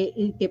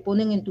 te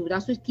ponen en tu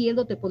brazo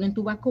izquierdo, te ponen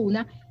tu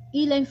vacuna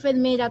y la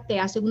enfermera te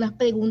hace unas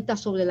preguntas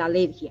sobre la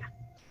alergia.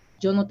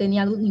 Yo no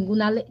tenía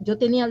yo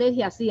tenía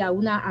alergia así a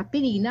una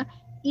aspirina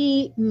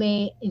y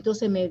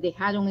entonces me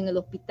dejaron en el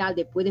hospital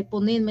después de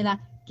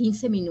ponérmela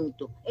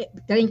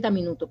 30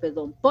 minutos,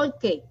 perdón. ¿Por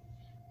qué?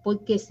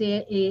 Porque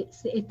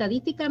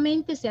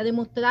estadísticamente se ha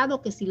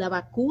demostrado que si la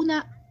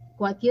vacuna,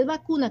 cualquier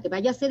vacuna que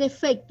vaya a hacer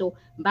efecto,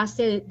 va a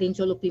ser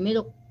dentro de los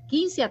primeros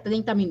 15 a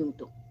 30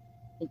 minutos.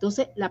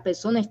 Entonces la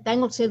persona está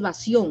en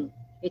observación,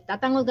 está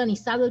tan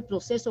organizado el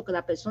proceso que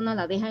la persona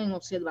la deja en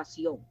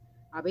observación,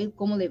 a ver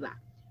cómo le va.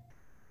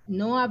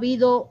 No ha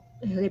habido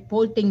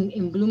reporte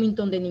en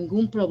Bloomington de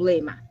ningún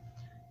problema.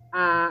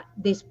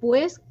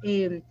 Después,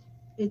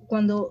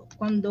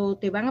 cuando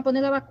te van a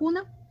poner la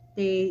vacuna,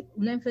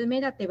 una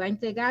enfermera te va a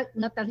entregar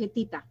una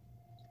tarjetita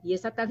y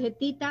esa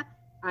tarjetita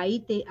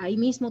ahí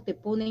mismo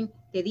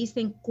te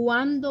dicen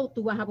cuándo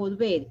tú vas a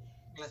volver.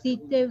 Si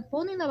te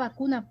ponen la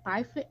vacuna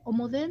Pfizer o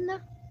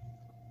Moderna,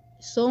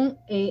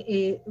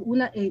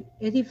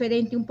 es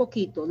diferente un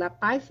poquito. La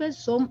Pfizer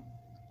son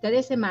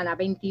 3 semanas,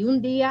 21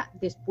 días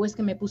después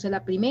que me puse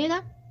la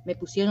primera, me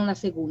pusieron la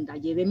segunda.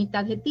 Llevé mi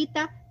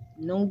tarjetita,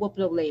 no hubo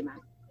problema.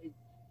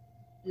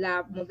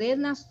 La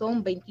Moderna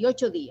son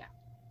 28 días.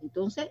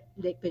 Entonces,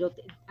 pero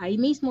ahí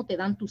mismo te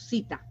dan tu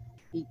cita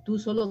y tú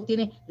solo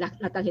tienes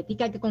la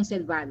tarjetita, hay que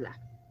conservarla.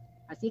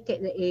 Así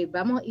que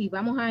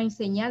vamos a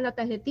enseñar la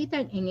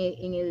tarjetita en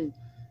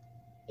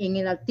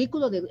el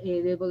artículo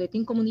del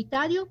boletín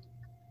comunitario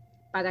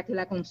para que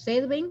la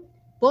conserven,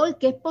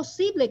 porque es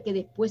posible que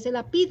después se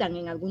la pidan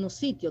en algunos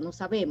sitios, no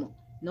sabemos.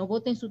 No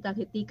boten su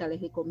tarjetita, les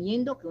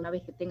recomiendo que una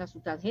vez que tenga su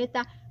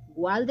tarjeta,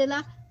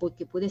 guárdela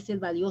porque puede ser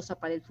valiosa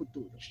para el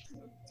futuro.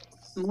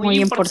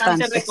 Muy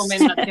importante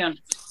recomendación.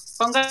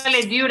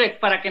 Póngale Durex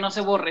para que no se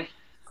borre.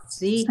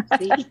 Sí.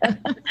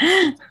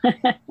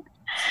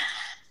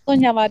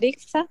 Doña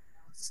Marixa,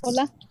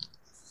 hola.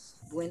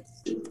 Bueno,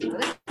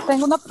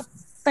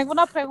 tengo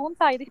una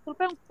pregunta, y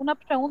disculpen, una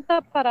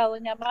pregunta para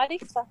doña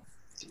Marixa.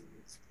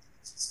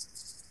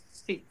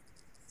 Sí.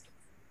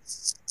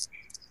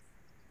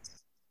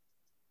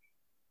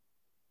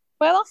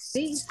 ¿Puedo?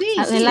 Sí.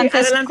 Adelante.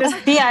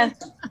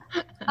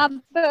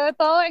 Antes de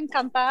todo,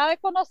 encantada de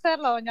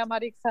conocerla, doña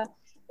Marixa.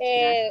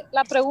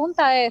 La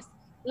pregunta es,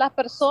 las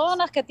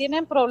personas que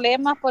tienen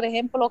problemas, por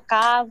ejemplo,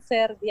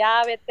 cáncer,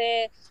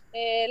 diabetes,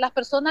 las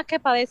personas que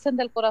padecen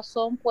del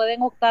corazón,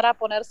 ¿pueden optar a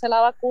ponerse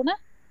la vacuna?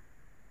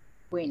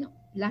 Bueno,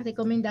 la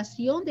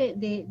recomendación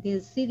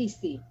del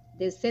CDC,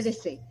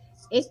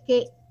 es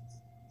que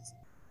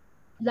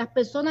las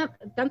personas,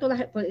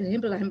 por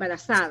ejemplo, las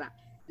embarazadas,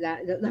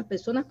 las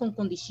personas con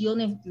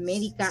condiciones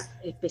médicas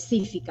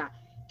específicas,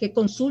 que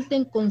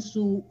consulten con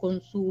su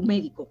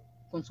médico.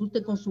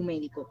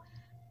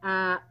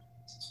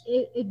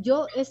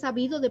 Yo he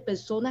sabido de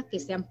personas que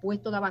se han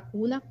puesto la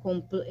vacuna,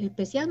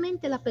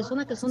 especialmente las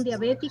personas que son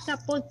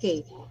diabéticas. ¿Por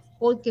qué?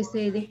 Porque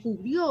se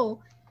descubrió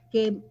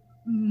que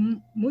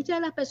muchas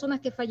de las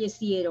personas que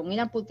fallecieron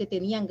eran porque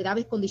tenían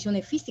graves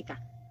condiciones físicas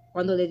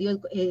cuando le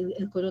dio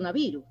el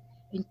coronavirus.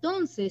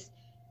 Entonces,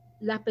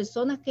 las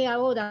personas que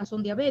ahora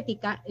son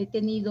diabéticas, he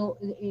tenido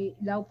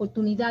la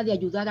oportunidad de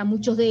ayudar a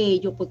muchos de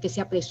ellos porque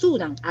se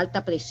apresuran,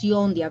 alta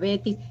presión,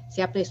 diabetes,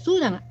 se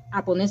apresuran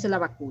a ponerse la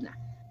vacuna,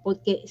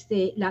 porque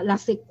la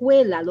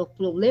secuela, los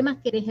problemas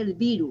que deja el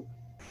virus,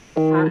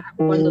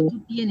 cuando tú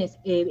tienes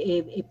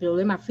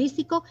problemas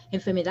físicos,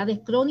 enfermedades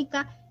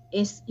crónicas,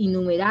 es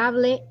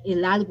innumerable, es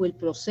largo el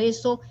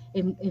proceso,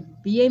 es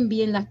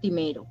bien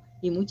lastimero,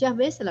 y muchas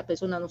veces la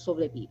persona no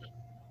sobrevive.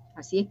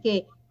 Así es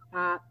que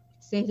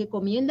se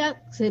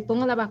recomienda que se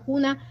ponga la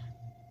vacuna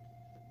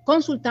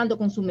consultando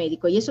con su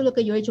médico, y eso es lo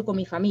que yo he hecho con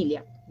mi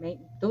familia.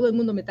 Todo el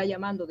mundo me está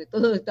llamando de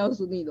todos los Estados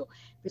Unidos,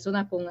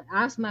 personas con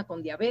asma,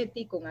 con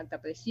diabetes, con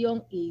alta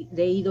presión, y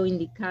le he ido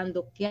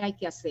indicando qué hay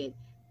que hacer,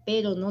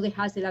 pero no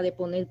dejársela de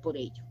poner por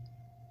ello,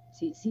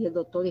 si el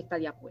doctor está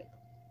de acuerdo.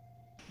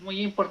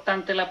 Muy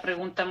importante la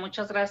pregunta.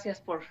 Muchas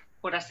gracias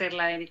por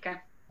hacerla,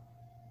 Erika.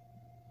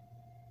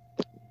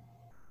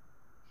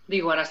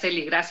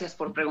 Araceli, gracias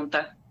por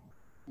preguntar.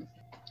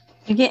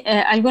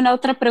 ¿Alguna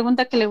otra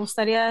pregunta que le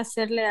gustaría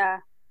hacerle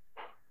a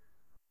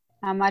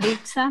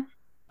Marixa?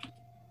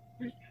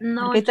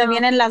 No, ahorita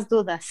vienen las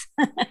dudas.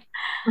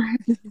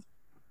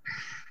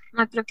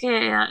 No, creo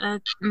que ha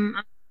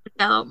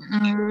explicado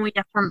muy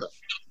a fondo,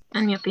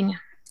 en mi opinión.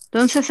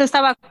 Entonces,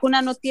 esta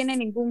vacuna no tiene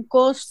ningún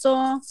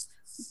costo,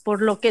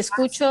 por lo que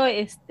escucho,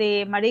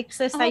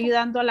 Marixa está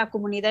ayudando a la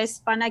comunidad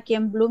hispana aquí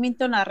en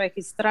Bloomington a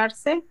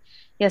registrarse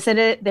y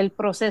hacer del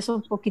proceso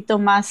un poquito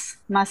más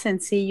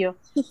sencillo.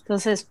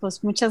 Entonces,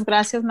 pues muchas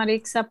gracias,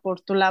 Marixa, por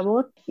tu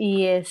labor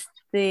y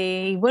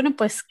bueno,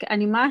 pues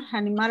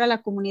animar a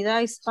la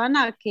comunidad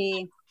hispana a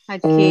que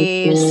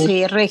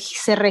se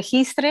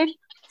registren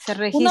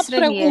Una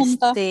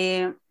pregunta.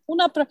 y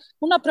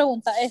Una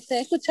pregunta, he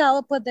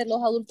escuchado pues de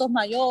los adultos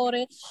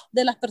mayores,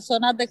 de las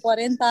personas de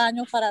 40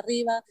 años para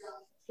arriba,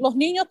 ¿los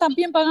niños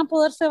también van a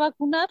poderse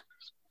vacunar?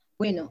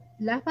 Bueno,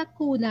 las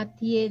vacunas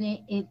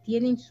tienen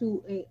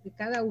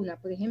cada una,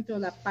 por ejemplo,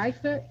 la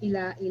Pfizer y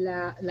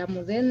la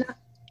Moderna,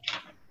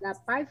 la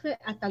Pfizer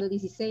hasta los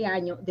 16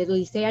 años, de los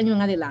 16 años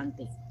en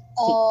adelante.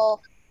 Oh,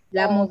 sí.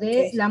 La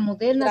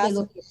Moderna gracias.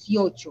 de los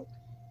 18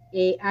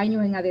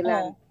 años en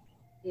adelante.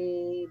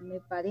 Me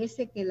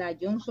parece que la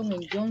Johnson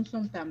 &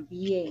 Johnson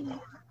también.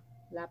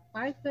 La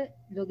Pfizer,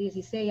 los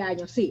 16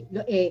 años, sí.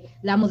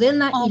 La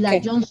Moderna y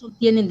la Johnson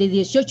tienen de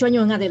 18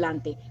 años en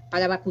adelante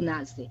para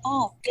vacunarse.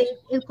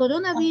 El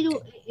coronavirus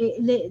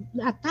le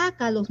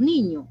ataca a los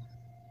niños.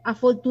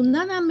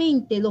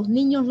 Afortunadamente, los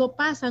niños lo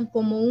pasan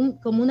como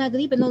una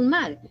gripe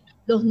normal.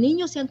 Los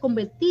niños se han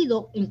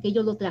convertido en que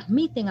ellos lo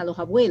transmiten a los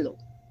abuelos.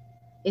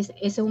 Ese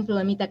es un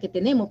problemita que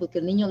tenemos, porque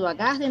el niño lo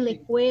agarra en la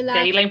escuela. De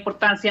ahí la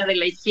importancia de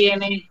la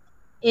higiene.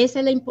 Esa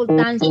es la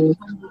importancia.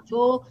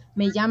 Cuando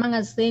me llaman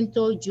al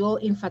centro, yo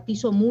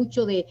enfatizo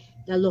mucho de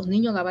a los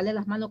niños lavarle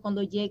las manos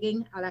cuando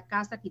lleguen a la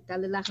casa,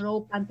 quitarle la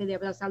ropa antes de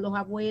abrazar a los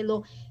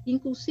abuelos,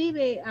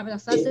 inclusive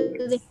abrazarse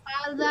de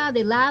espalda,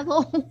 de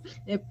lado,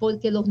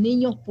 porque los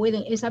niños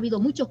pueden. He sabido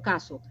muchos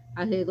casos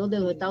alrededor de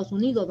los Estados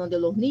Unidos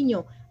donde los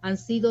niños han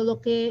sido lo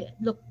que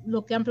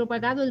han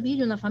propagado el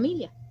virus en la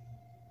familia.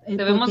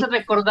 Debemos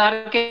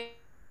recordar que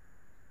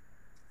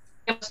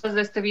cosas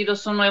de este virus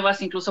son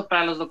nuevas incluso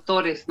para los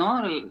doctores,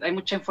 ¿no? Hay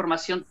mucha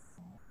información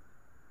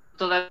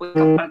toda puede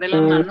escapar de la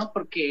mano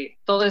porque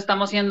todos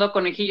estamos siendo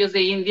conejillos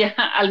de India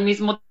al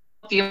mismo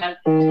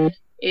tiempo.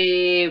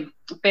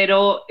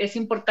 Pero es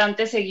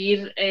importante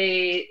seguir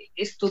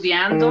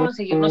estudiando,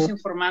 seguirnos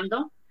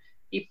informando.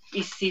 Y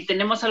si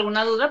tenemos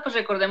alguna duda, pues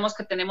recordemos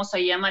que tenemos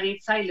ahí a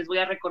Maritza y les voy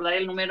a recordar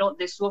el número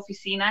de su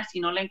oficina.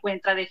 Si no la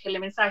encuentra, déjele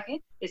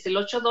mensaje. Es el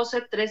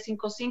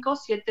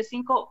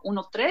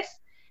 812-355-7513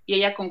 y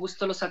ella con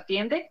gusto los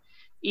atiende.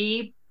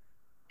 Y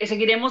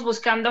seguiremos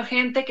buscando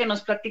gente que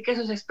nos platique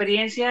sus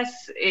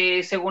experiencias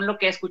según lo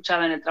que ha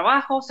escuchado en el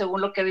trabajo,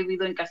 según lo que ha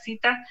vivido en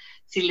casita,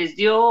 si les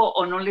dio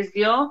o no les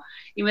dio.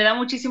 Y me da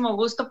muchísimo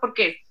gusto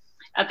porque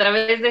a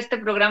través de este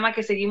programa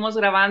que seguimos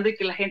grabando y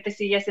que la gente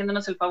sigue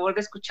haciéndonos el favor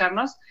de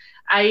escucharnos,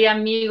 hay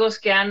amigos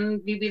que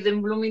han vivido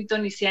en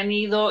Bloomington y se han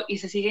ido y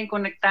se siguen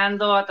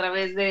conectando a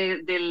través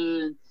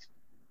del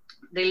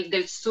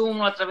Zoom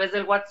o a través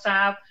del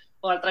WhatsApp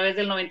o a través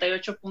del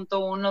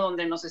 98.1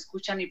 donde nos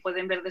escuchan y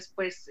pueden ver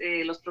después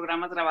los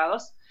programas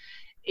grabados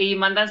y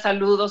mandan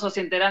saludos o se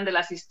enteran de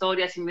las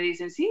historias y me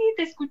dicen, sí,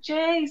 te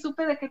escuché y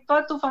supe de que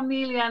toda tu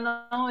familia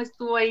no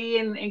estuvo ahí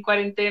en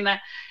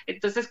cuarentena.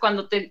 Entonces,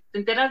 cuando te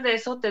enteras de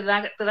eso, te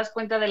das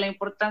cuenta de la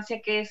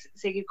importancia que es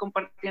seguir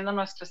compartiendo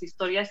nuestras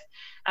historias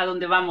a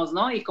donde vamos,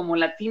 ¿no? Y como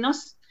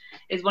latinos,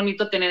 es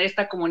bonito tener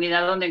esta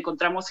comunidad donde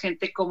encontramos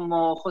gente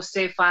como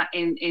Josefa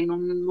en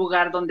un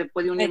lugar donde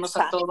puede unirnos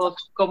a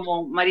todos,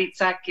 como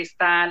Maritza, que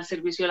está al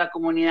servicio de la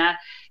comunidad,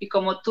 y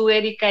como tú,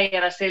 Erika y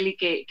Araceli,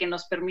 que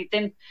nos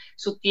permiten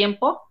su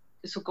tiempo,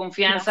 su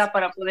confianza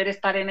para poder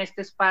estar en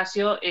este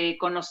espacio,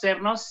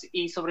 conocernos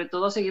y sobre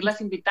todo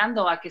seguirlas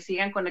invitando a que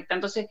sigan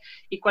conectándose.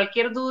 Y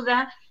cualquier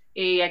duda,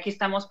 aquí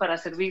estamos para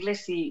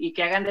servirles y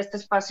que hagan de este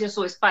espacio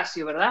su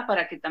espacio, ¿verdad?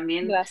 Para que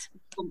también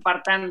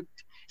compartan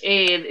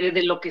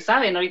de lo que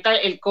saben. Ahorita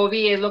el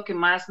COVID es lo que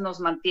más nos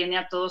mantiene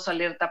a todos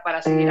alerta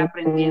para seguir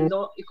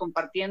aprendiendo y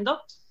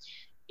compartiendo,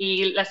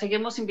 y la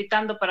seguimos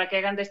invitando para que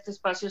hagan de este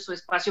espacio su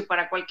espacio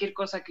para cualquier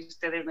cosa que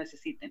ustedes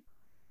necesiten.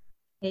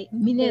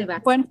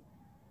 Minerva,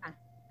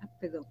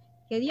 perdón,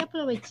 quería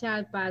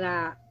aprovechar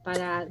para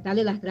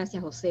darle las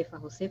gracias a Josefa.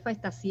 Josefa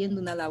está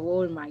haciendo una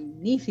labor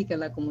magnífica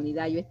en la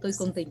comunidad. Yo estoy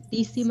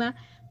contentísima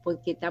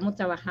porque estamos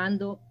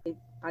trabajando,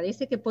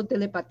 parece que por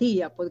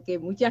telepatía, porque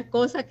muchas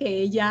cosas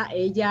que ella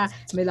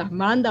me las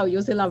manda o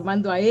yo se las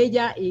mando a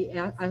ella, y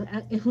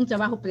es un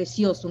trabajo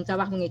precioso, un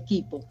trabajo en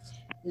equipo.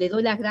 Le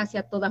doy las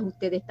gracias a todas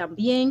ustedes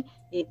también.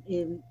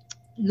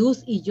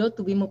 Luz y yo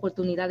tuvimos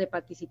oportunidad de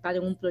participar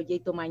en un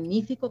proyecto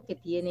magnífico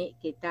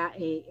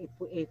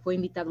fue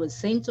invitado el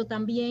centro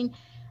también.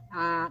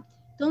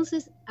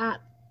 Entonces,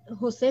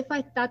 Josefa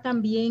está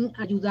también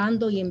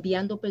ayudando y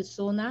enviando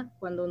personas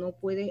cuando no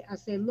puede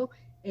hacerlo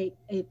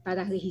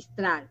para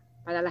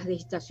la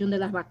registración de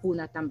las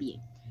vacunas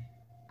también.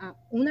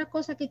 Una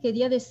cosa que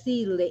quería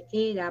decirle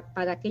era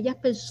para aquellas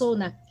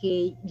personas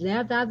que le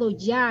ha dado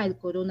ya el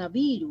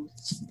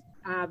coronavirus,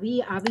 ha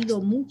habido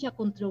mucha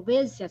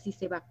controversia si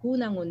se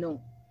vacunan o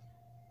no.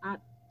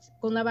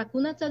 Con la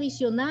vacuna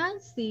tradicional,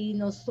 si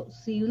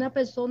una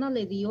persona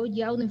le dio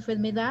ya una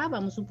enfermedad,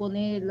 vamos a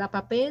suponer la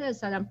papera, el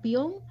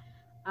sarampión,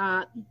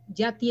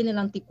 ya tiene el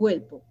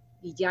anticuerpo.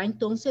 y ya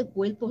entonces el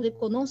cuerpo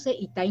reconoce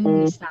y está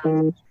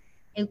inmunizado.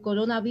 El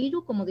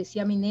coronavirus, como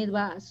decía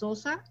Minerva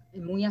Sosa,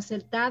 muy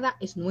acertada,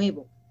 es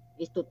nuevo,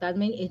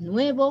 es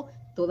nuevo.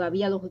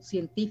 Todavía los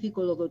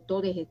científicos, los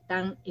doctores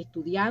están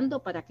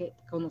estudiando para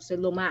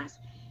conocerlo más.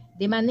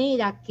 De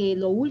manera que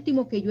lo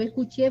último que yo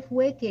escuché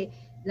fue que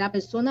la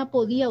persona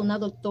podía, una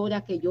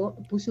doctora que yo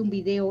puse un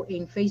video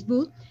en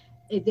Facebook,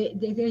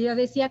 ella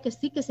decía que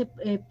sí que se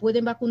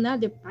pueden vacunar,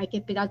 hay que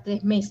esperar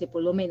 3 meses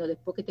por lo menos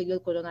después que te dio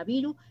el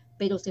coronavirus,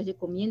 pero se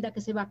recomienda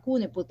que se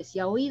vacune porque se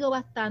ha oído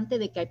bastante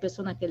de que hay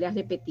personas que le han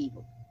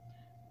repetido.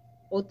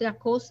 Otra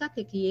cosa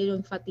que quiero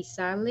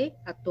enfatizarle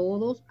a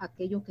todos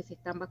aquellos que se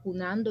están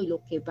vacunando y los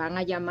que van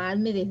a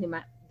llamarme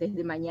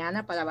desde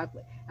mañana para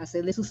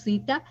hacerle su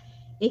cita,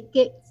 es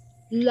que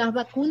las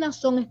vacunas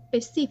son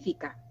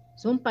específicas,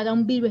 son para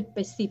un virus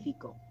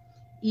específico.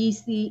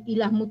 Y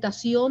las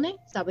mutaciones,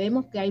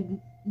 sabemos que hay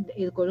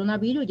el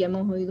coronavirus, ya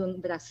hemos oído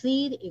en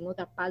Brasil, en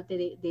otras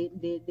partes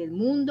del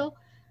mundo,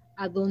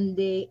 a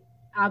donde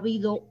ha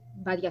habido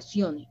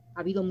variaciones, ha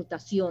habido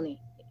mutaciones.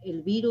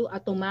 El virus ha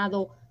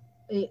tomado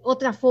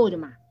otra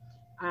forma,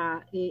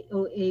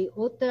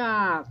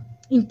 otra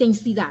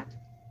intensidad.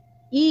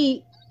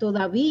 Y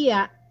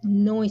todavía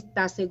no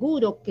está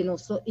seguro que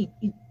nosotros...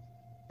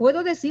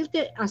 Puedo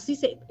decirte así,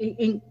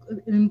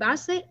 en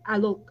base a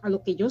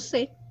lo que yo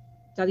sé,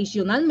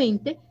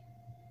 tradicionalmente,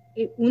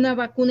 una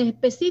vacuna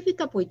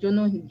específica, pues yo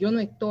no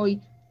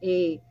estoy,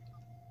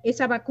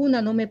 esa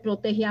vacuna no me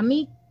protege a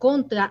mí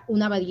contra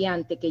una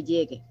variante que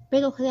llegue,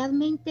 pero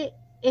realmente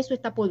eso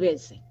está por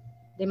verse.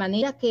 De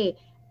manera que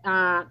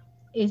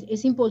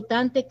es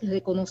importante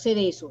reconocer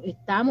eso. El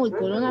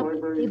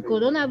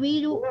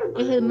coronavirus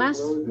es el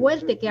más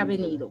fuerte que ha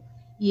venido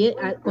y es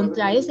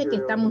contra ese que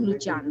estamos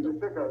luchando.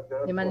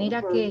 De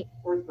manera que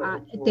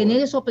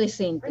tener eso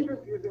presente.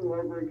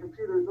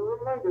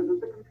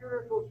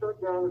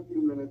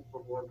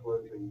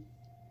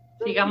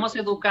 Sigamos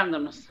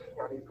educándonos.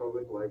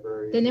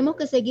 Tenemos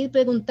que seguir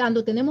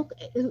preguntando.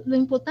 Lo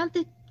importante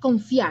es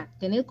confiar,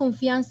 tener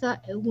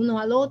confianza uno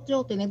al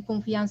otro, tener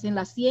confianza en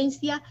la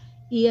ciencia.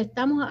 Y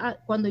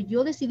cuando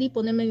yo decidí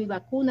ponerme mi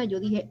vacuna, yo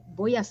dije,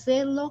 voy a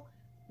hacerlo,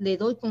 le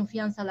doy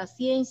confianza a la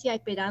ciencia,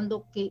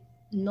 esperando que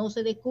no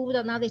se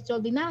descubra nada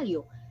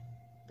extraordinario,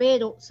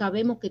 pero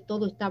sabemos que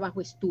todo está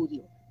bajo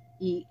estudio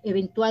y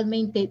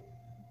eventualmente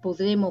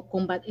podremos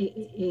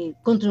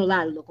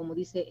controlarlo, como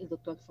dice el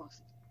doctor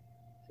Fauci.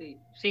 Sí,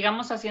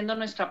 sigamos haciendo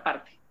nuestra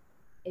parte.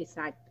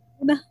 Exacto.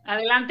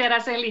 Adelante,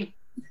 Araceli.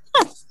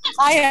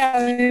 Ay, a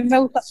mí me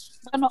gusta.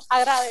 Bueno,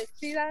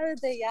 agradecida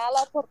desde ya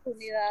la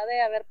oportunidad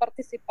de haber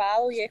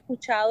participado y he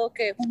escuchado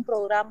que es un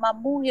programa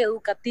muy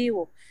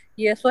educativo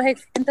y eso es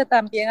excelente.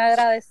 También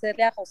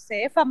agradecerle a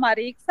Josefa,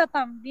 Marixa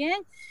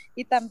también,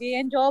 y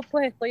también yo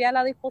pues estoy a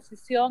la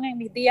disposición en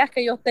mis días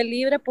que yo esté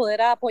libre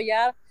poder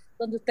apoyar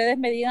donde ustedes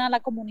me digan a la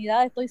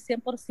comunidad, estoy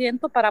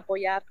 100% para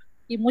apoyar.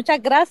 Y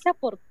muchas gracias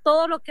por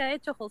todo lo que ha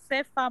hecho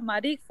Josefa,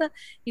 Marixa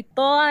y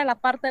toda la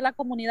parte de la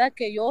comunidad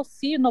que yo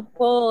sí no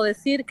puedo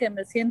decir que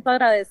me siento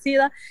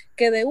agradecida,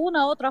 que de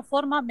una u otra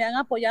forma me han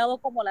apoyado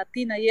como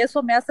latina y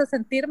eso me hace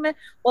sentirme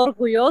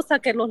orgullosa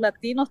que los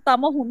latinos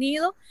estamos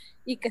unidos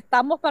y que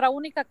estamos para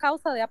única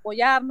causa de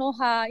apoyarnos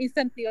a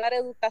incentivar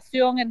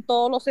educación en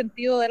todos los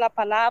sentidos de la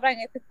palabra en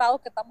este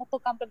estado que estamos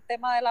tocando el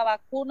tema de la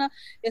vacuna.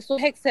 Eso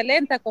es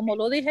excelente, como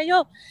lo dije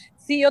yo.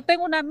 Si yo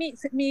tengo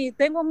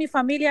tengo mi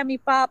familia, mi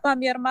papá,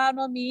 mi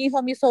hermano, mi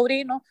hijo, mi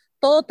sobrino,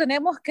 todos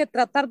tenemos que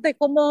tratar de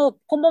cómo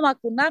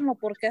vacunarnos,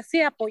 porque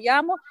así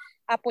apoyamos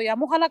a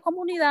la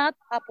comunidad,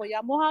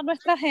 apoyamos a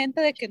nuestra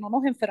gente de que no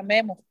nos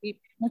enfermemos. Y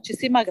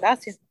muchísimas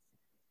gracias.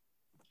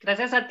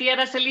 Gracias a ti,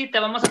 Araceli. Te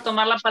vamos a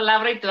tomar la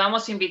palabra y te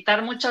vamos a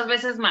invitar muchas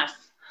veces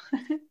más.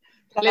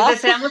 Les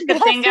deseamos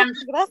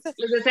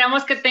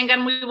que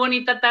tengan muy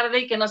bonita tarde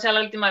y que no sea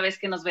la última vez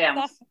que nos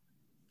veamos. Gracias.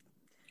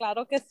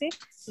 Claro que sí.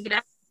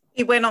 Gracias.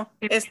 Y bueno,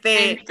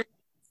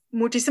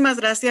 muchísimas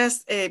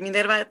gracias,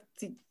 Minerva.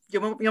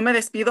 Yo me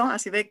despido,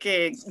 así de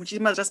que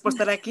muchísimas gracias por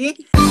estar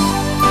aquí.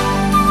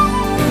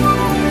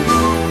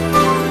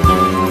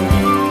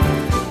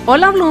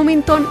 Hola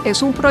Bloomington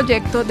es un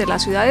proyecto de la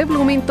ciudad de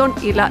Bloomington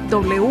y la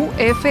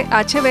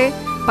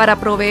WFHB para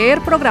proveer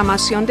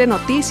programación de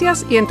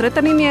noticias y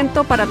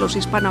entretenimiento para los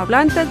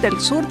hispanohablantes del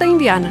sur de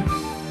Indiana.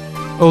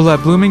 Hola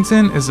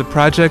Bloomington is a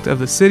project of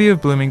the City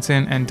of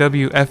Bloomington and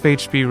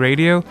WFHB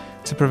Radio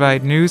to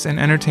provide news and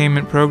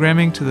entertainment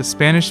programming to the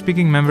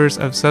Spanish-speaking members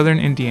of southern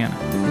Indiana.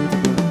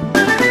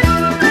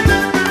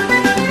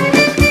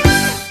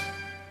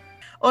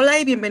 Hola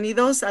y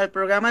bienvenidos al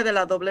programa de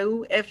la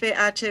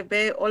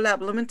WFHB Hola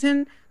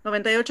Bloomington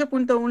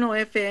 98.1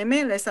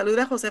 FM. Les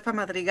saluda Josefa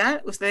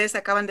Madrigal. Ustedes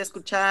acaban de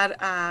escuchar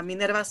a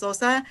Minerva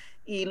Sosa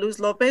y Luz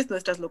López,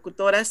 nuestras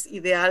locutoras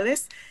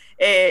ideales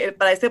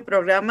para este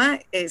programa.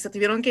 Se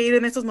tuvieron que ir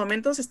en estos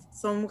momentos.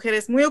 Son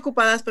mujeres muy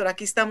ocupadas, pero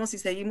aquí estamos y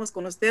seguimos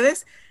con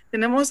ustedes.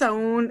 Tenemos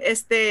aún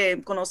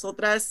con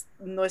nosotras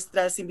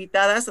nuestras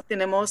invitadas.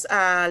 Tenemos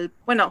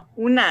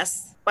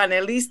unas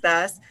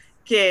panelistas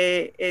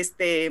que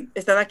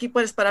están aquí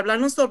pues para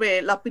hablarnos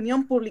sobre la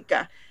opinión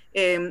pública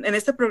En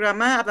este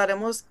programa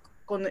hablaremos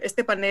con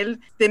este panel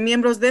de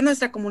miembros de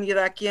nuestra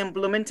comunidad aquí en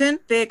Bloomington.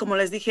 Como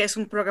les dije, es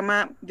un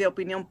programa de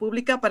opinión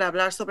pública para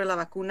hablar sobre la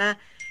vacuna.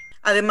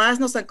 Además,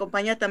 nos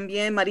acompaña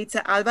también Maritza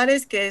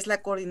Álvarez, que es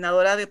la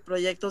coordinadora de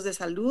proyectos de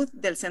salud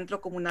del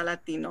Centro Comunal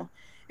Latino.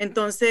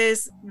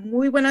 Entonces,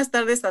 muy buenas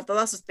tardes a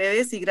todas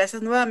ustedes y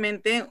gracias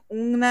nuevamente.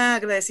 Un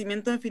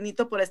agradecimiento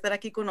infinito por estar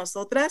aquí con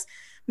nosotras.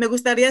 Me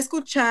gustaría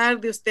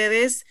escuchar de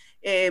ustedes,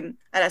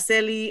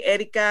 Araceli,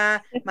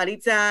 Erika,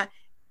 Maritza,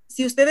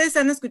 si ustedes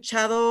han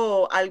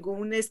escuchado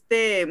algún,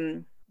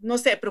 no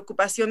sé,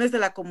 preocupaciones de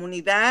la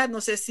comunidad,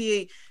 no sé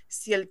si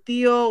el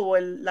tío o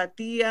la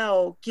tía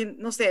o quien,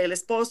 no sé, el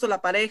esposo,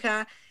 la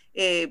pareja,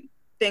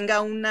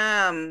 tenga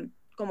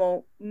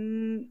como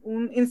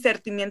un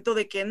incertimiento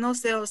de que no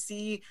sé o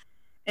sí.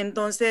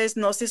 Entonces,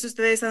 no sé si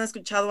ustedes han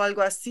escuchado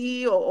algo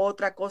así o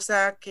otra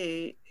cosa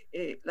que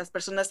las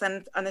personas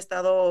han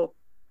estado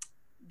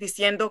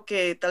diciendo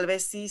que tal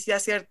vez sí sea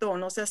cierto o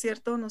no sea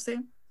cierto, no sé.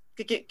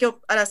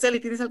 Araceli,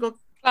 ¿tienes algo?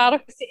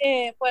 Claro que sí.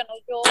 Bueno,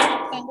 yo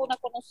tengo una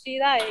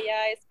conocida,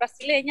 ella es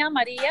brasileña,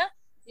 María.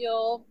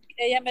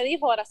 Ella me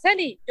dijo,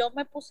 Araceli, yo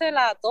me puse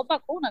las 2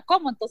 vacunas.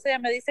 ¿Cómo? Entonces ella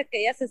me dice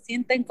que ella se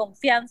siente en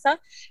confianza,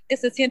 que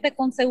se siente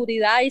con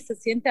seguridad y se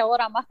siente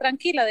ahora más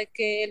tranquila de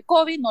que el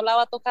COVID no la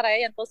va a tocar a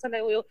ella. Entonces le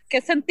digo,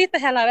 ¿qué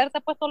sentiste al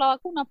haberte puesto la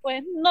vacuna?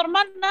 Pues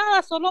normal,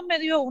 nada, solo me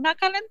dio una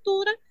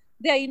calentura,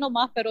 de ahí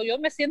nomás, pero yo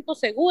me siento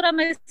segura,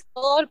 me dice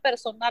todo el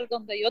personal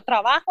donde yo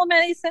trabajo,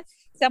 me dice,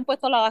 se han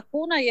puesto la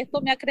vacuna y esto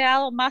me ha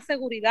creado más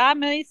seguridad,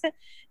 me dice,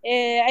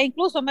 e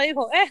incluso me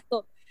dijo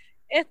esto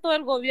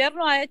del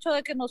gobierno ha hecho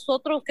de que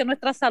que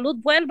nuestra salud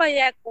vuelva y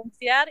a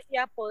confiar y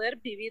a poder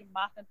vivir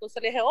más. Entonces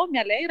le dije, me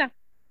alegra.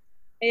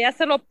 Ella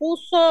se lo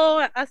puso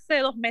hace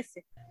 2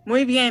 meses.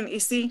 Muy bien, y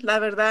sí, la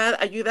verdad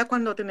ayuda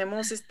cuando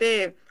tenemos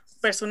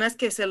personas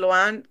que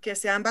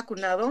se han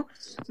vacunado.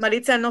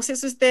 Maritza, no sé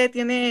si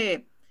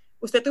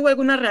 ¿usted tuvo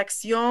alguna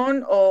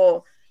reacción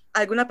o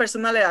alguna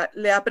persona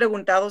le ha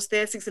preguntado a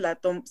usted si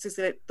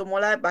se tomó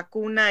la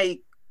vacuna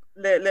y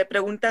le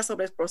pregunta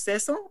sobre el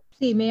proceso?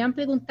 Sí, me han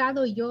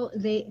preguntado y yo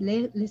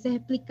les he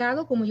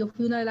explicado, como yo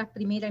fui una de las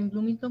primeras en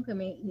Bloomington que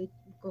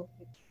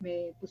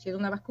me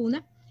pusieron la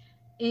vacuna.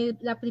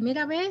 La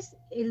primera vez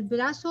el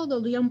brazo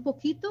dolía un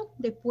poquito,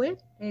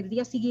 después, el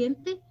día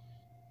siguiente,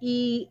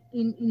 y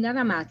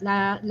nada más.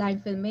 La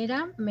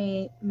enfermera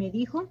me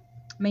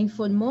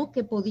informó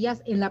que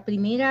en la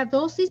primera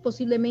dosis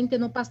posiblemente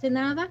no pase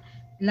nada,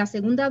 en la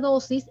segunda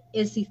dosis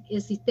el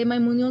sistema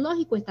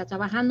inmunológico está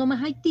trabajando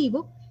más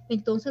activo,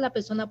 entonces la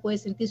persona puede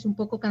sentirse un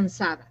poco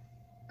cansada.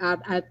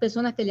 Hay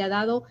personas que le ha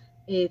dado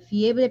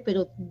fiebre,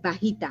 pero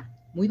bajita,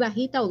 muy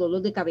bajita, o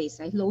dolor de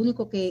cabeza. Es lo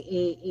único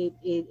que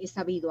he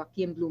sabido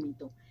aquí en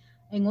Bloomington.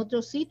 En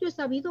otros sitios he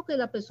sabido que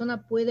una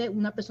persona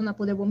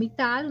puede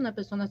vomitar, una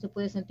persona se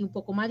puede sentir un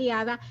poco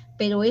mareada,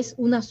 pero es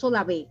una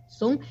sola vez.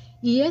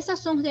 Y esas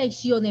son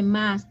reacciones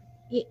más,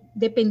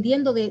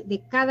 dependiendo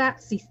de cada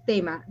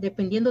sistema,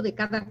 dependiendo de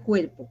cada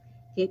cuerpo,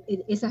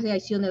 esas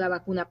reacciones de la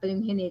vacuna. Pero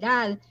en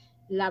general,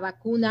 la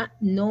vacuna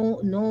no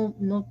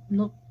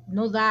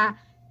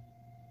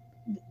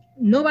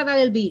va a dar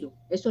el virus.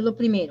 Eso es lo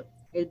primero.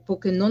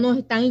 Porque no nos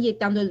están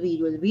inyectando el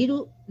virus. El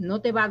virus no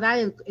te va a dar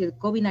el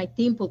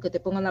COVID-19 porque te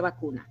pongan la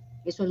vacuna.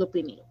 Eso es lo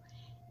primero.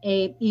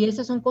 Y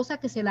esas son cosas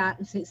que se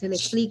le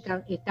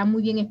explican, están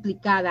muy bien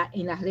explicadas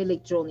en la red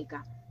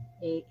electrónica.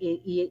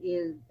 Y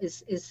el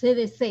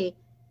CDC,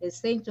 el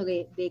Centro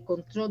de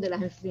Control de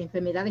las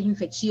Enfermedades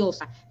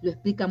Infecciosas, lo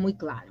explica muy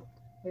claro.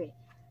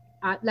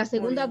 La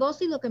segunda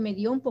dosis lo que me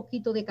dio un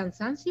poquito de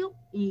cansancio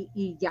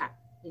y ya.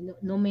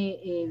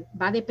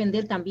 Va a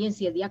depender también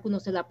si el día que uno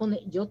se la pone,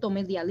 yo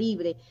tomé el día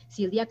libre,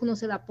 si el día que uno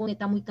se la pone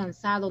está muy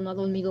cansado, no ha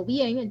dormido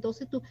bien,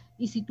 entonces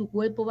si tu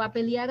cuerpo va a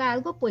pelear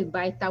algo, pues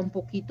va a estar un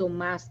poquito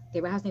más,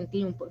 te vas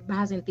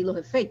a sentir los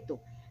efectos.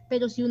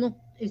 Pero si uno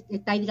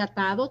está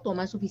hidratado,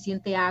 toma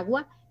suficiente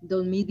agua,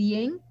 dormir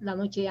bien la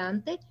noche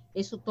antes,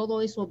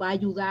 todo eso va a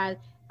ayudar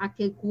a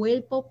que el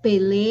cuerpo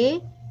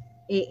pelee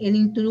el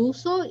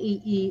intruso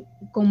y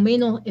con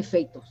menos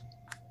efectos,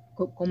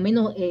 con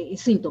menos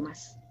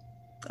síntomas.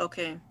 Ok,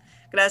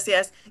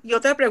 gracias. Y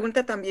otra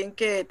pregunta también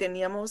que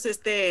teníamos,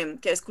 que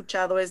he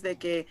escuchado es de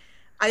que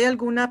 ¿hay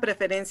alguna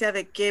preferencia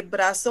de qué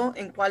brazo,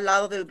 en cuál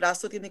lado del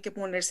brazo tiene que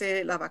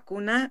ponerse la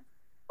vacuna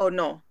o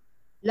no?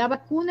 La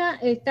vacuna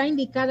está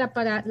indicada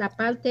para la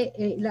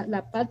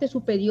parte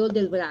superior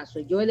del brazo.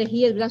 Yo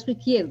elegí el brazo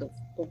izquierdo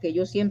porque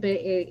yo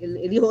siempre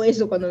elijo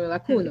eso cuando me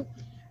vacuno.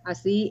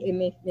 Así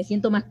me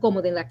siento más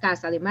cómoda en la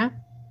casa. Además,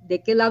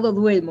 ¿de qué lado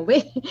duermo?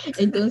 ¿Ves?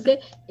 Entonces,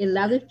 el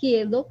lado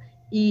izquierdo.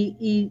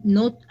 Y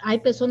no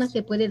hay personas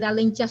que puede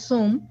darle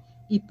hinchazón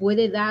y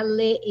puede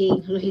darle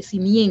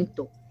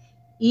enrojecimiento.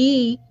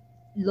 Y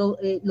los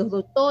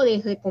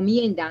doctores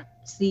recomiendan,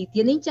 si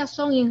tiene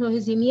hinchazón y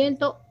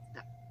enrojecimiento,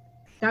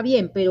 está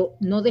bien, pero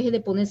no deje de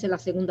ponerse la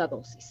segunda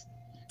dosis.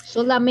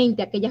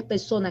 Solamente aquellas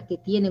personas que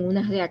tienen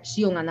una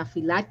reacción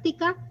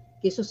anafiláctica,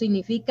 que eso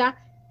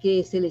significa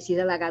que se le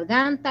cierra la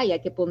garganta y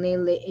hay que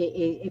ponerle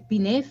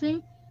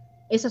epinefrin,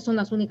 esas son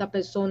las únicas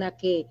personas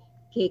que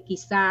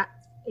quizá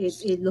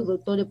los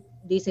doctores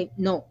dicen,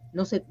 no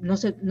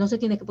se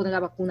tiene que poner la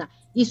vacuna.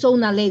 Hizo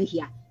una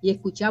alergia y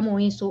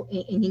escuchamos eso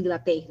en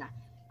Inglaterra.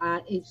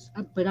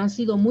 Pero han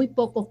sido muy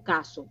pocos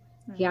casos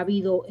que ha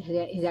habido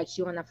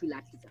reacción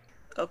anafiláctica.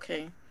 Ok.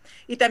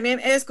 Y también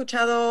he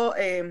escuchado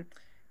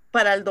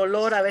para el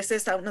dolor, a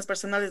veces a unas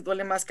personas les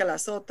duele más que a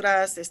las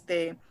otras.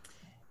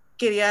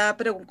 Quería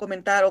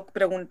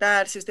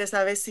preguntar si usted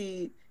sabe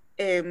si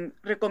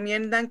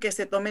recomiendan que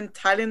se tomen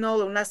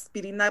Tylenol o una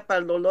aspirina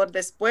para el dolor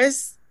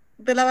después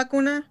de la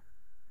vacuna.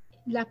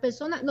 Las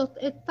personas,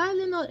 el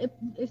Tylenol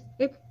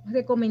es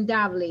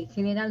recomendable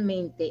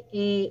generalmente.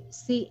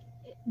 Si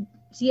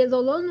el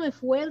dolor no es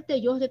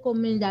fuerte, yo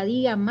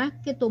recomendaría más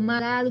que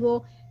tomar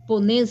algo,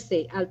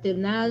 ponerse,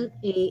 alternar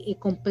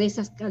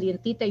compresas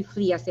calientitas y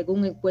frías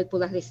según el cuerpo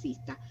las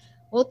resista.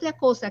 Otra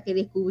cosa que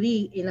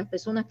descubrí en las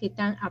personas que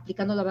están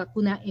aplicando la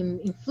vacuna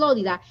en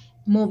Florida,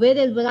 mover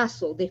el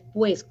brazo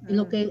después, en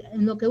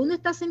lo que uno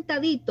está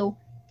sentadito,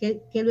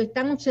 que lo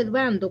están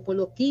observando por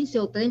los 15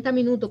 o 30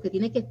 minutos que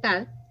tiene que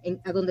estar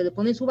a donde le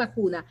ponen su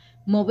vacuna,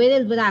 mover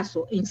el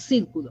brazo en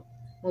círculo,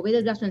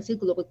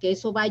 porque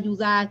eso va a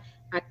ayudar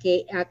a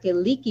que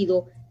el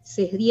líquido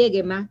se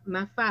riegue más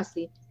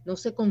fácil, no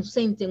se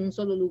concentre en un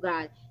solo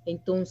lugar.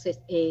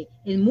 Entonces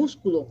el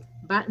músculo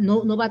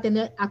no va a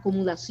tener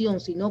acumulación,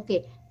 sino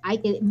que hay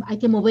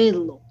que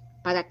moverlo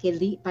para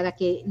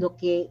que lo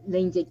que le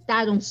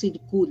inyectaron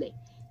circule.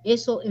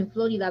 Eso en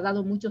Florida ha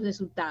dado muchos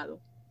resultados.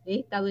 He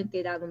estado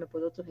enterándome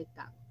por otros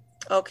estados.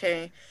 Ok.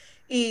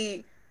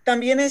 Y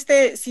también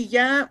si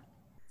ya,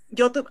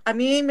 a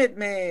mí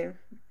me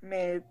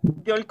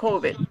dio el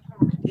COVID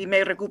y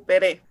me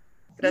recuperé,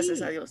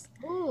 gracias a Dios.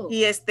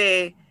 Y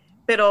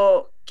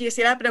pero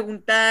quisiera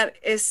preguntar,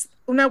 ¿es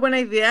una buena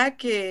idea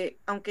que,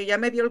 aunque ya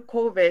me dio el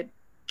COVID,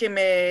 que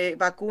me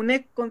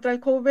vacune contra el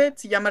COVID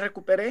si ya me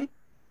recuperé?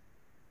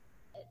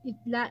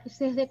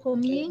 Se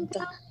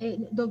recomienda,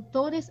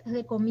 doctores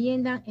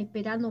recomiendan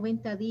esperar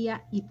 90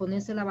 días y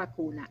ponerse la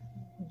vacuna.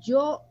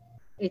 Yo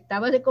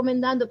estaba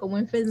recomendando como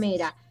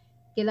enfermera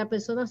que la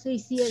persona se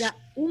hiciera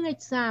un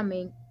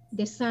examen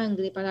de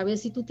sangre para ver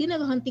si tú tienes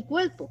los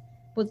anticuerpos,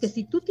 porque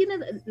si tú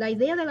tienes, la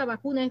idea de la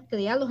vacuna es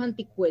crear los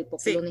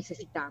anticuerpos, que lo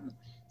necesitamos.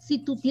 Si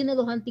tú tienes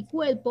los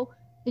anticuerpos,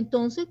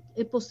 entonces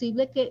es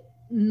posible que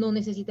no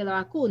necesite la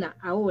vacuna.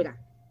 Ahora,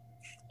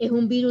 es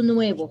un virus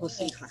nuevo,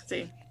 Josefa.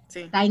 Sí.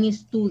 Está en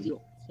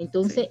estudio.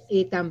 Entonces,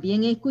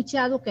 también he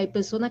escuchado que hay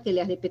personas que le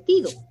han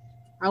repetido.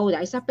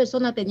 Ahora, ¿esas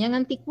personas tenían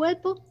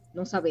anticuerpos?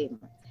 No sabemos.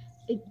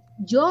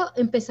 Yo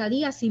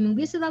empezaría, si me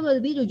hubiese dado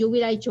el virus, yo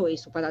hubiera hecho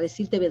eso, para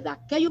decirte verdad.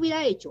 ¿Qué yo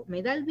hubiera hecho?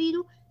 Me da el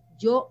virus,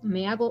 yo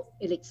me hago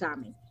el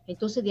examen.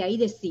 Entonces, de ahí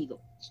decido.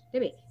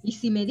 Y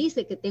si me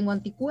dice que tengo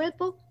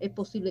anticuerpos, es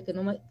posible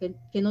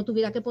que no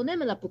tuviera que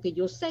ponérmela, porque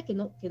yo sé que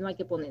no hay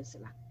que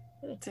ponérsela.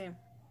 Sí.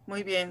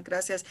 Muy bien,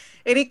 gracias.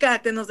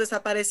 Erika, te nos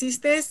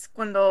desapareciste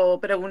cuando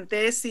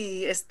pregunté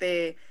si has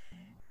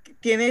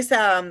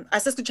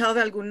escuchado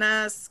de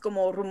algunas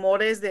como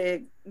rumores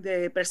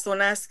de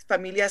personas,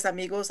 familias,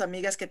 amigos,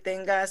 amigas que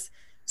tengas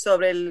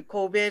sobre el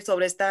COVID,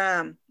 sobre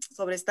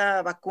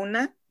esta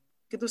vacuna,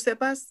 que tú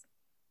sepas.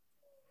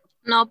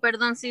 No,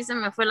 perdón, sí se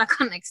me fue la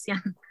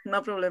conexión.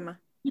 No problema.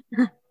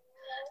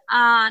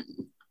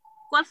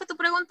 ¿Cuál fue tu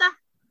pregunta?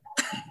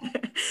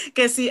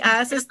 Que si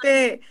has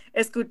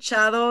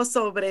escuchado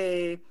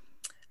sobre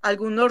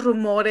algunos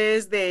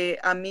rumores de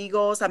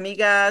amigos,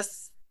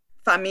 amigas,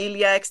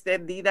 familia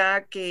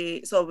extendida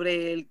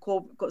sobre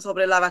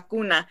la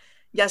vacuna,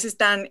 ya si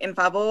están en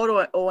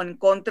favor o en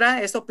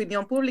contra, es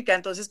opinión pública.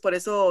 Entonces, por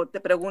eso te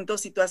pregunto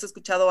si tú has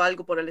escuchado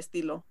algo por el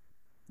estilo.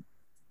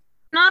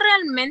 No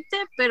realmente,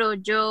 pero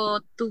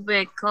yo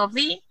tuve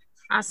COVID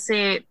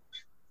hace,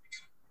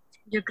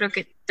 yo creo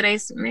que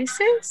 3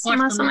 meses,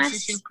 más o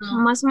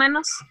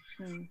menos,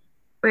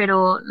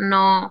 pero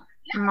no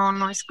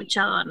he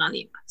escuchado a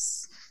nadie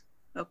más.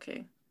 Ok,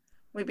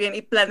 muy bien.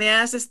 ¿Y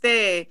planeas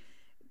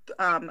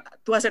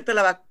tú hacerte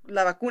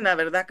la vacuna,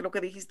 verdad? Creo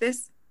que dijiste.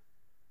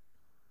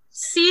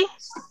 Sí.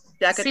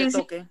 Ya que te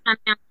toque.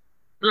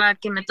 La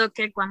que me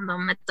toque cuando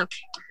me toque.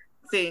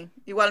 Sí,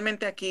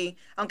 igualmente aquí.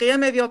 Aunque ya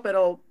me dio,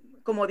 pero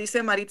como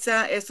dice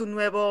Maritza, es un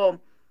nuevo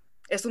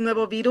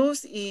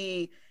virus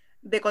y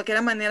de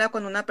cualquier manera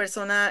cuando una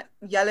persona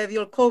ya le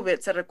dio el COVID,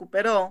 se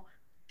recuperó,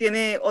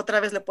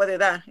 otra vez le puede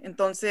dar.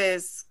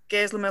 Entonces,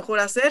 ¿qué es lo mejor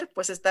hacer?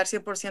 Pues estar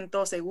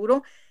 100%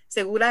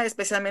 segura,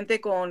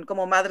 especialmente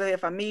como madre de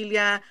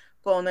familia,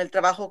 con el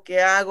trabajo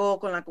que hago,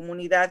 con la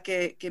comunidad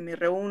que me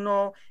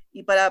reúno,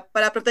 y para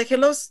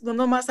protegerlos, no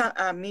nomás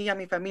a mí y a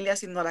mi familia,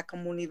 sino a la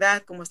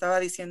comunidad, como estaba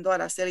diciendo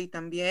Araceli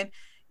también.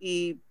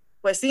 Y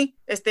pues sí,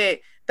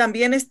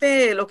 también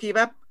lo que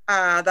iba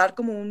a dar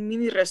como un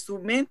mini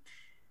resumen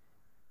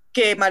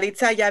que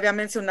Maritza ya había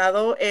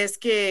mencionado es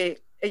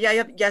que ella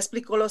ya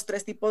explicó los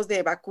 3 tipos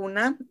de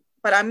vacuna.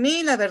 Para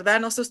mí, la verdad,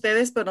 no sé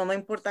ustedes, pero no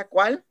importa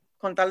cuál,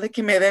 con tal de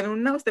que me den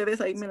una, ustedes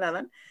ahí me la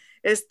dan.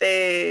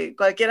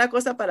 Cualquier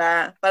cosa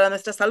para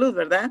nuestra salud,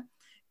 ¿verdad?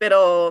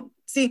 Pero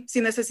sí, si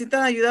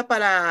necesitan ayuda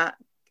para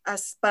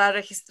para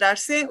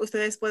registrarse,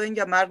 ustedes pueden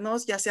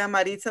llamarnos, ya sea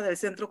Maritza del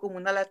Centro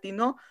Comunal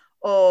Latino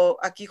o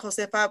aquí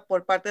Josefa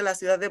por parte de la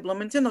ciudad de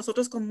Bloomington.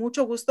 Nosotros con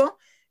mucho gusto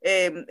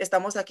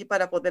estamos aquí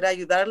para poder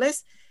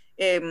ayudarles.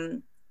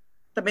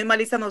 También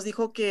Maritza nos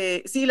dijo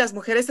que sí, las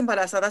mujeres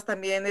embarazadas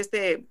también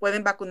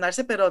pueden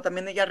vacunarse, pero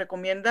también ella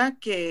recomienda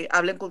que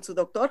hablen con su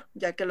doctor,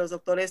 ya que los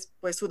doctores,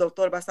 pues su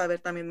doctor va a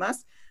saber también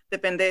más,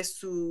 depende de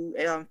su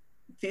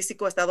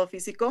estado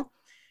físico.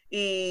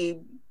 Y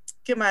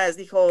 ¿qué más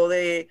dijo?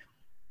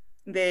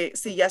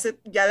 Si ya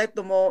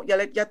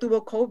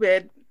tuvo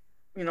COVID,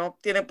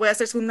 puede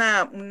hacerse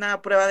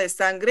una prueba de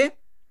sangre,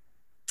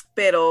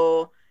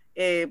 pero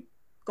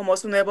como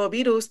es un nuevo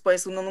virus,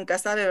 pues uno nunca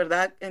sabe,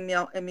 ¿verdad?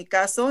 En mi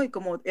caso, y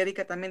como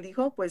Erika también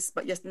dijo, pues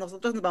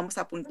nosotros nos vamos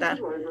a apuntar.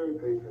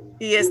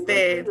 Y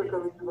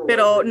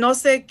pero no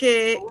sé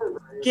qué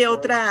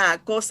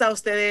otra cosa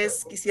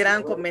ustedes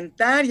quisieran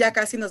comentar. Ya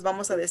casi nos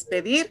vamos a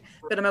despedir,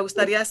 pero me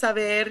gustaría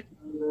saber,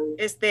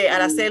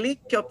 Araceli,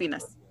 ¿qué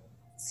opinas?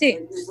 Sí,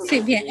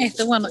 bien.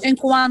 Bueno, en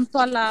cuanto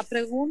a la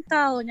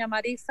pregunta, doña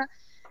Marisa,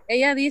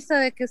 ella dice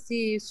de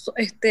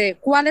que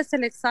cuál es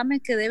el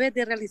examen que debes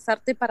de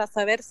realizarte para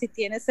saber si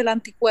tienes el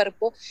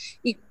anticuerpo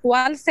y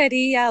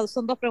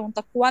son dos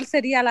preguntas, ¿cuál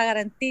sería la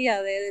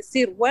garantía de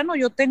decir, bueno,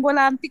 yo tengo el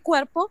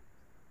anticuerpo?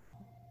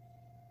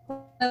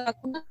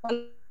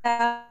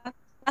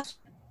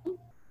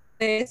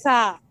 De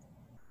esas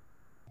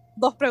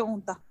dos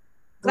preguntas.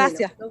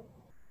 Gracias. Bueno,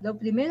 lo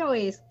primero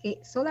es que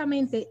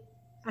solamente,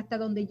 hasta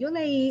donde yo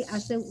leí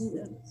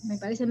me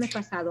parece el mes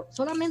pasado,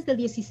 solamente el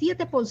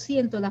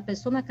 17% de las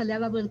personas que le ha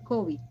dado el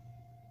COVID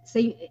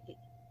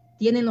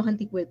tienen los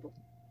anticuerpos.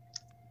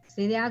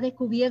 Se ha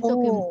descubierto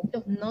que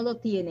muchos no lo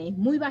tienen. Es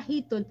muy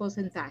bajito el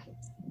porcentaje.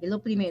 Es lo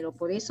primero.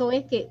 Por eso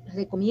es que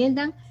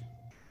recomiendan,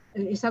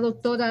 esa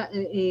doctora,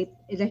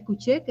 la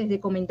escuché, que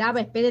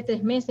recomendaba espere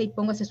 3 meses y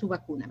póngase su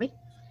vacuna. ¿Ves?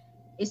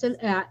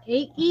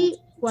 Y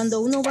cuando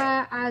uno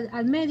va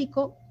al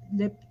médico,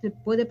 le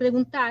puede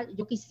preguntar,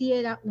 yo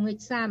quisiera un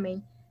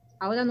examen,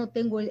 ahora no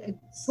tengo,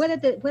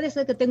 puede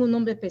ser que tenga un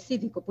nombre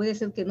específico, puede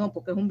ser que no,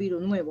 porque es un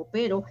virus nuevo,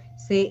 pero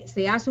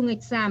se hace un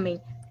examen.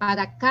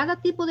 Para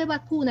cada tipo de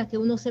vacuna que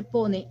uno se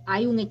pone,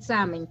 hay un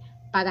examen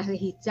para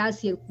registrar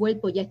si el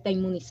cuerpo ya está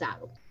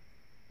inmunizado.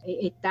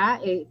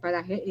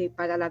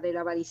 Para la de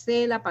la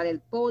varicela, para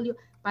el polio,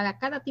 para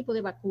cada tipo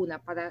de vacuna,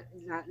 para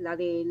la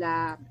de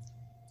la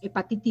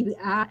hepatitis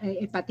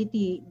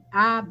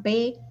A,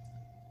 B,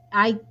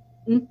 hay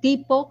un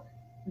tipo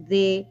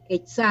de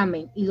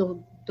examen y los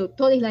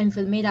doctores y las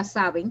enfermeras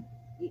saben,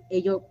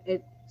 ellos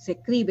se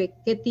escribe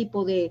qué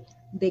tipo de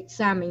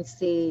examen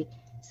se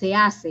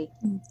hace,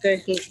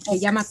 que se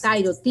llama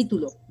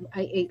título.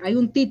 Hay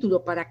un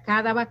título para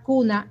cada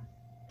vacuna,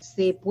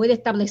 se puede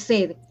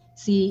establecer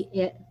si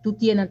tú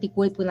tienes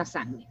anticuerpos en la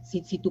sangre,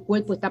 si tu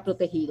cuerpo está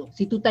protegido,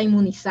 si tú estás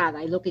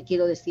inmunizada, es lo que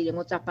quiero decir en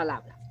otras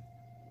palabras.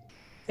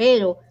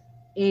 Pero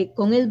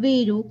con el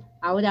virus,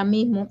 ahora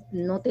mismo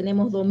no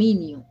tenemos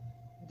dominio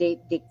de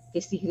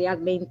si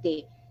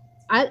realmente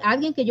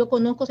alguien que yo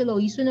conozco se lo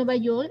hizo en Nueva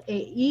York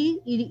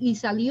y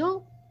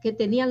salió que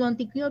tenía los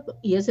anticuerpos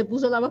y él se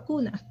puso la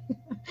vacuna.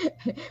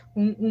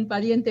 un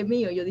pariente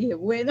mío. Yo dije,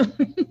 bueno,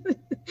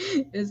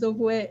 eso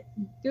fue,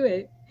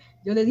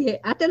 yo le dije,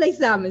 hazte el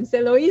examen,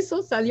 se lo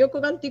hizo, salió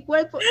con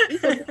anticuerpos y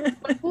se puso la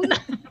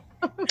vacuna.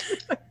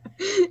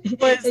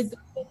 Pues,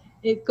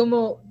 entonces,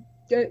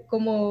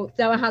 como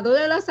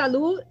trabajadora de la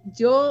salud,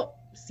 yo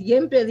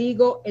siempre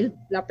digo,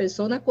 la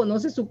persona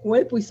conoce su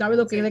cuerpo y sabe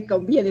lo que le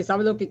conviene,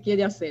 sabe lo que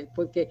quiere hacer,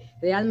 porque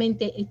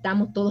realmente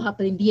estamos todos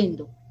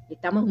aprendiendo,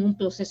 estamos en un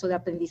proceso de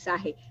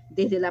aprendizaje,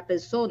 desde la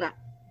persona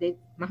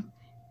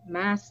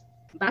más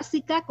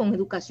básica, con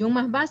educación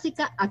más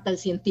básica, hasta el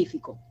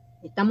científico.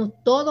 Estamos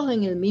todos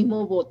en el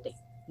mismo bote.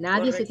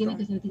 Nadie Correcto. Se tiene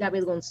que sentir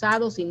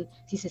avergonzado si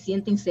se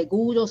siente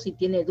inseguro, si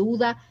tiene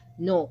duda,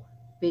 no,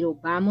 pero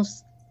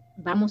vamos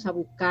a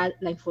buscar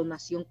la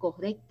información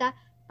correcta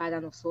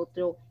para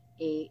nosotros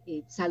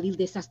salir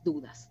de esas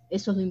dudas.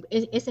 Esa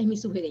es mi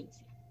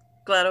sugerencia.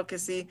 Claro que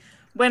sí.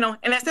 Bueno,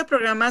 en este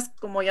programa,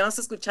 como ya nos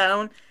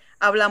escucharon,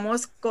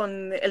 hablamos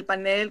con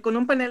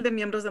un panel de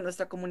miembros de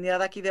nuestra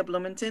comunidad aquí de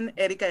Bloomington,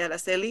 Erika y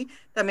Araceli.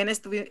 También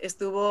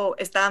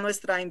está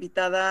nuestra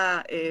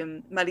invitada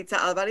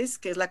Maritza Álvarez,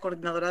 que es la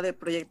coordinadora de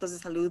proyectos de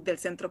salud del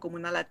Centro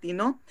Comunal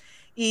Latino.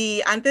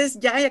 Y antes,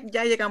 ya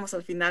llegamos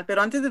al final,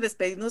 pero antes de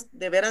despedirnos,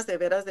 de veras,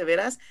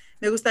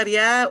 me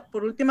gustaría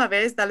por última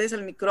vez darles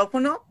el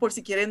micrófono por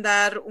si quieren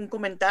dar un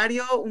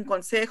comentario, un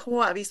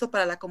consejo, aviso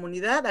para la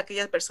comunidad,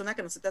 aquella persona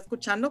que nos está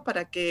escuchando,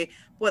 para que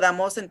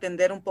podamos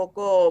entender un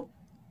poco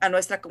a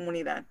nuestra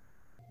comunidad.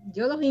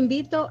 Yo los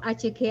invito a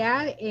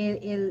chequear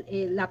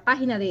la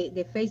página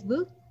de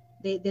Facebook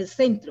del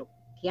centro,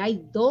 que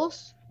hay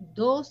dos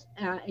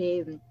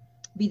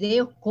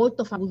videos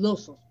cortos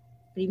fabulosos.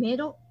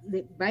 Primero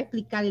va a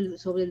explicar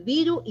sobre el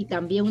virus y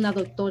también una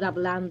doctora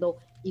hablando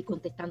y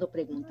contestando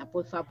preguntas.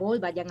 Por favor,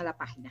 vayan a la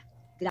página.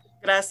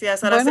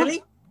 Gracias,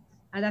 Araceli.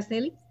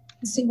 Araceli.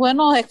 Sí,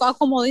 bueno, es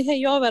como dije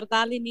yo,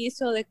 ¿verdad? Al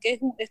inicio, de que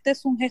este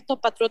es un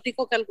gesto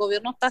patriótico que el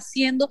gobierno está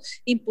haciendo,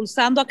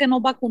 impulsando a que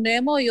nos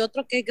vacunemos, y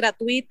otro que es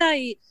gratuita,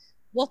 y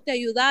vos te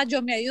ayudás,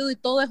 yo me ayudo, y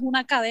todo es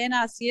una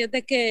cadena. Así es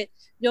de que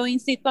yo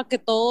insisto a que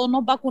todos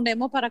nos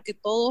vacunemos para que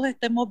todos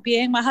estemos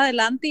bien más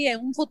adelante y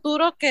en un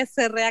futuro que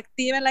se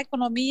reactive la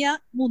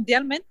economía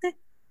mundialmente.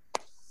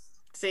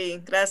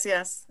 Sí,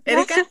 gracias.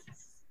 Erika.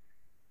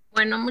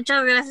 Bueno,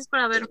 muchas gracias por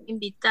haberme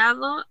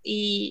invitado,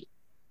 y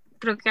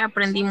creo que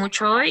aprendí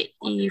mucho hoy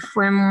y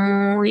fue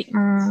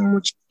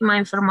muchísima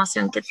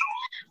información que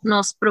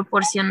nos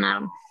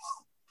proporcionaron.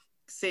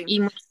 Sí.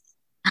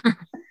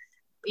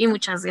 Y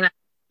muchas gracias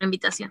por la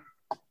invitación.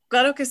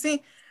 Claro que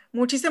sí.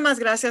 Muchísimas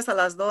gracias a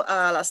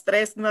las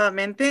tres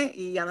nuevamente,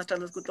 y a nuestra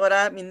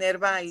locutora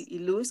Minerva y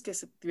Luz, que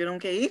se tuvieron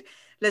que ir.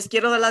 Les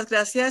quiero dar las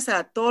gracias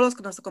a todos los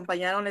que nos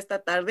acompañaron esta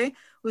tarde.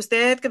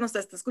 Usted que nos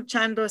está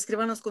escuchando,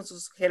 escríbanos con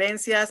sus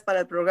sugerencias para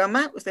el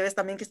programa. Ustedes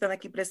también que están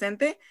aquí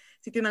presentes,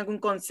 si tienen algún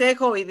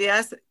consejo o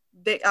ideas,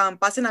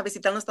 pasen a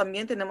visitarnos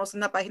también. Tenemos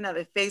una página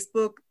de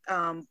Facebook,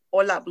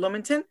 Hola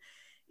Bloomington.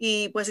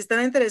 Y pues si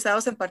están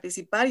interesados en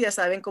participar, ya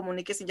saben,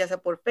 comuníquense ya sea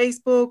por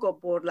Facebook o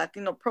por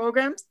Latino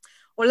Programs.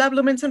 Hola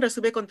Bloomington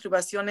recibe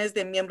contribuciones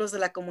de miembros de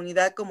la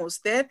comunidad como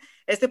usted.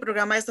 Este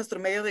programa es nuestro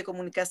medio de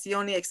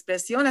comunicación y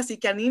expresión, así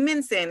que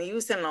anímense y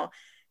úsenlo.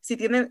 Si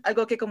tienen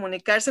algo que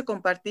comunicarse,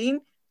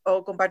 compartir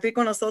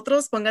con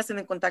nosotros, pónganse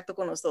en contacto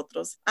con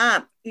nosotros.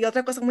 Y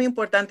otra cosa muy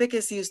importante,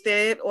 que si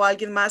usted o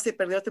alguien más se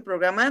perdió este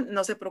programa,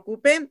 no se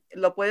preocupe,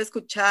 lo puede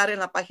escuchar en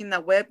la página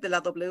web de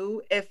la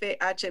wfhb.org,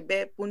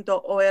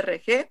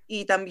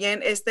 y también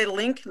este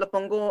link lo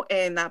pongo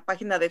en la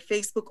página de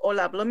Facebook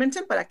Hola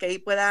Bloomington para que ahí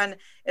puedan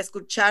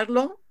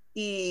escucharlo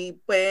y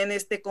pueden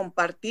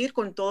compartir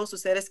con todos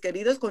sus seres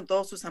queridos, con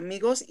todos sus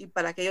amigos, y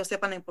para que ellos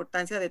sepan la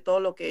importancia de todo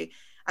lo que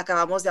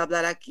acabamos de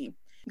hablar aquí.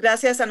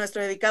 Gracias a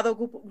nuestro dedicado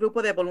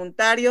grupo de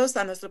voluntarios,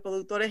 a nuestro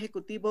productor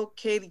ejecutivo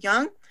Kate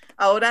Young.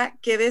 Ahora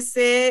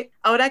quédese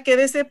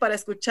para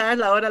escuchar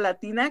La Hora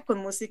Latina, con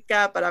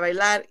música para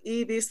bailar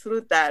y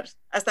disfrutar.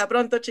 Hasta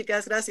pronto,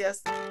 chicas.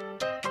 Gracias.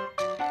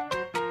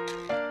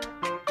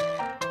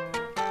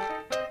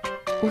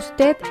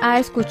 Usted ha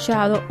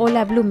escuchado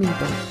Hola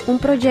Bloomington, un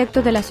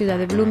proyecto de la ciudad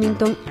de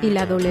Bloomington y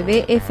la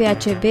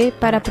WFHB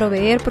para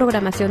proveer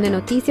programación de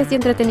noticias y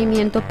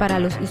entretenimiento para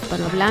los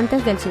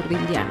hispanohablantes del sur de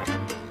Indiana.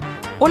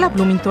 Hola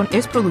Bloomington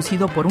es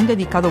producido por un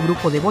dedicado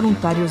grupo de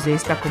voluntarios de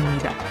esta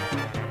comunidad.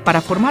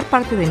 Para formar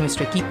parte de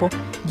nuestro equipo,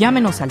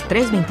 llámenos al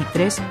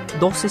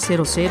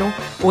 323-1200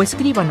 o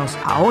escríbanos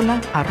a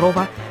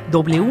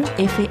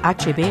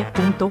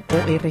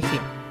hola@wfhb.org.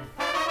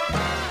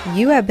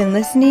 You have been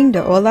listening to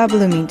Hola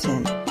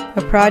Bloomington,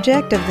 a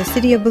project of the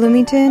City of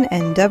Bloomington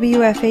and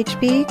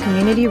WFHB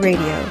Community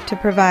Radio to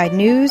provide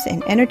news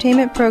and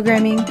entertainment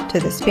programming to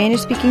the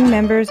Spanish-speaking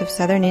members of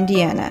Southern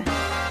Indiana.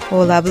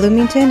 Hola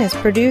Bloomington is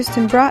produced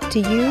and brought to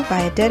you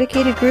by a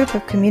dedicated group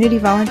of community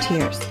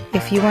volunteers.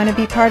 If you want to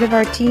be part of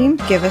our team,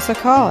 give us a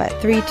call at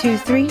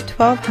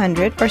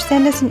 323-1200 or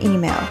send us an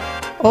email,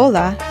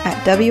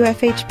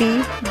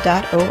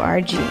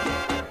 hola@wfhb.org.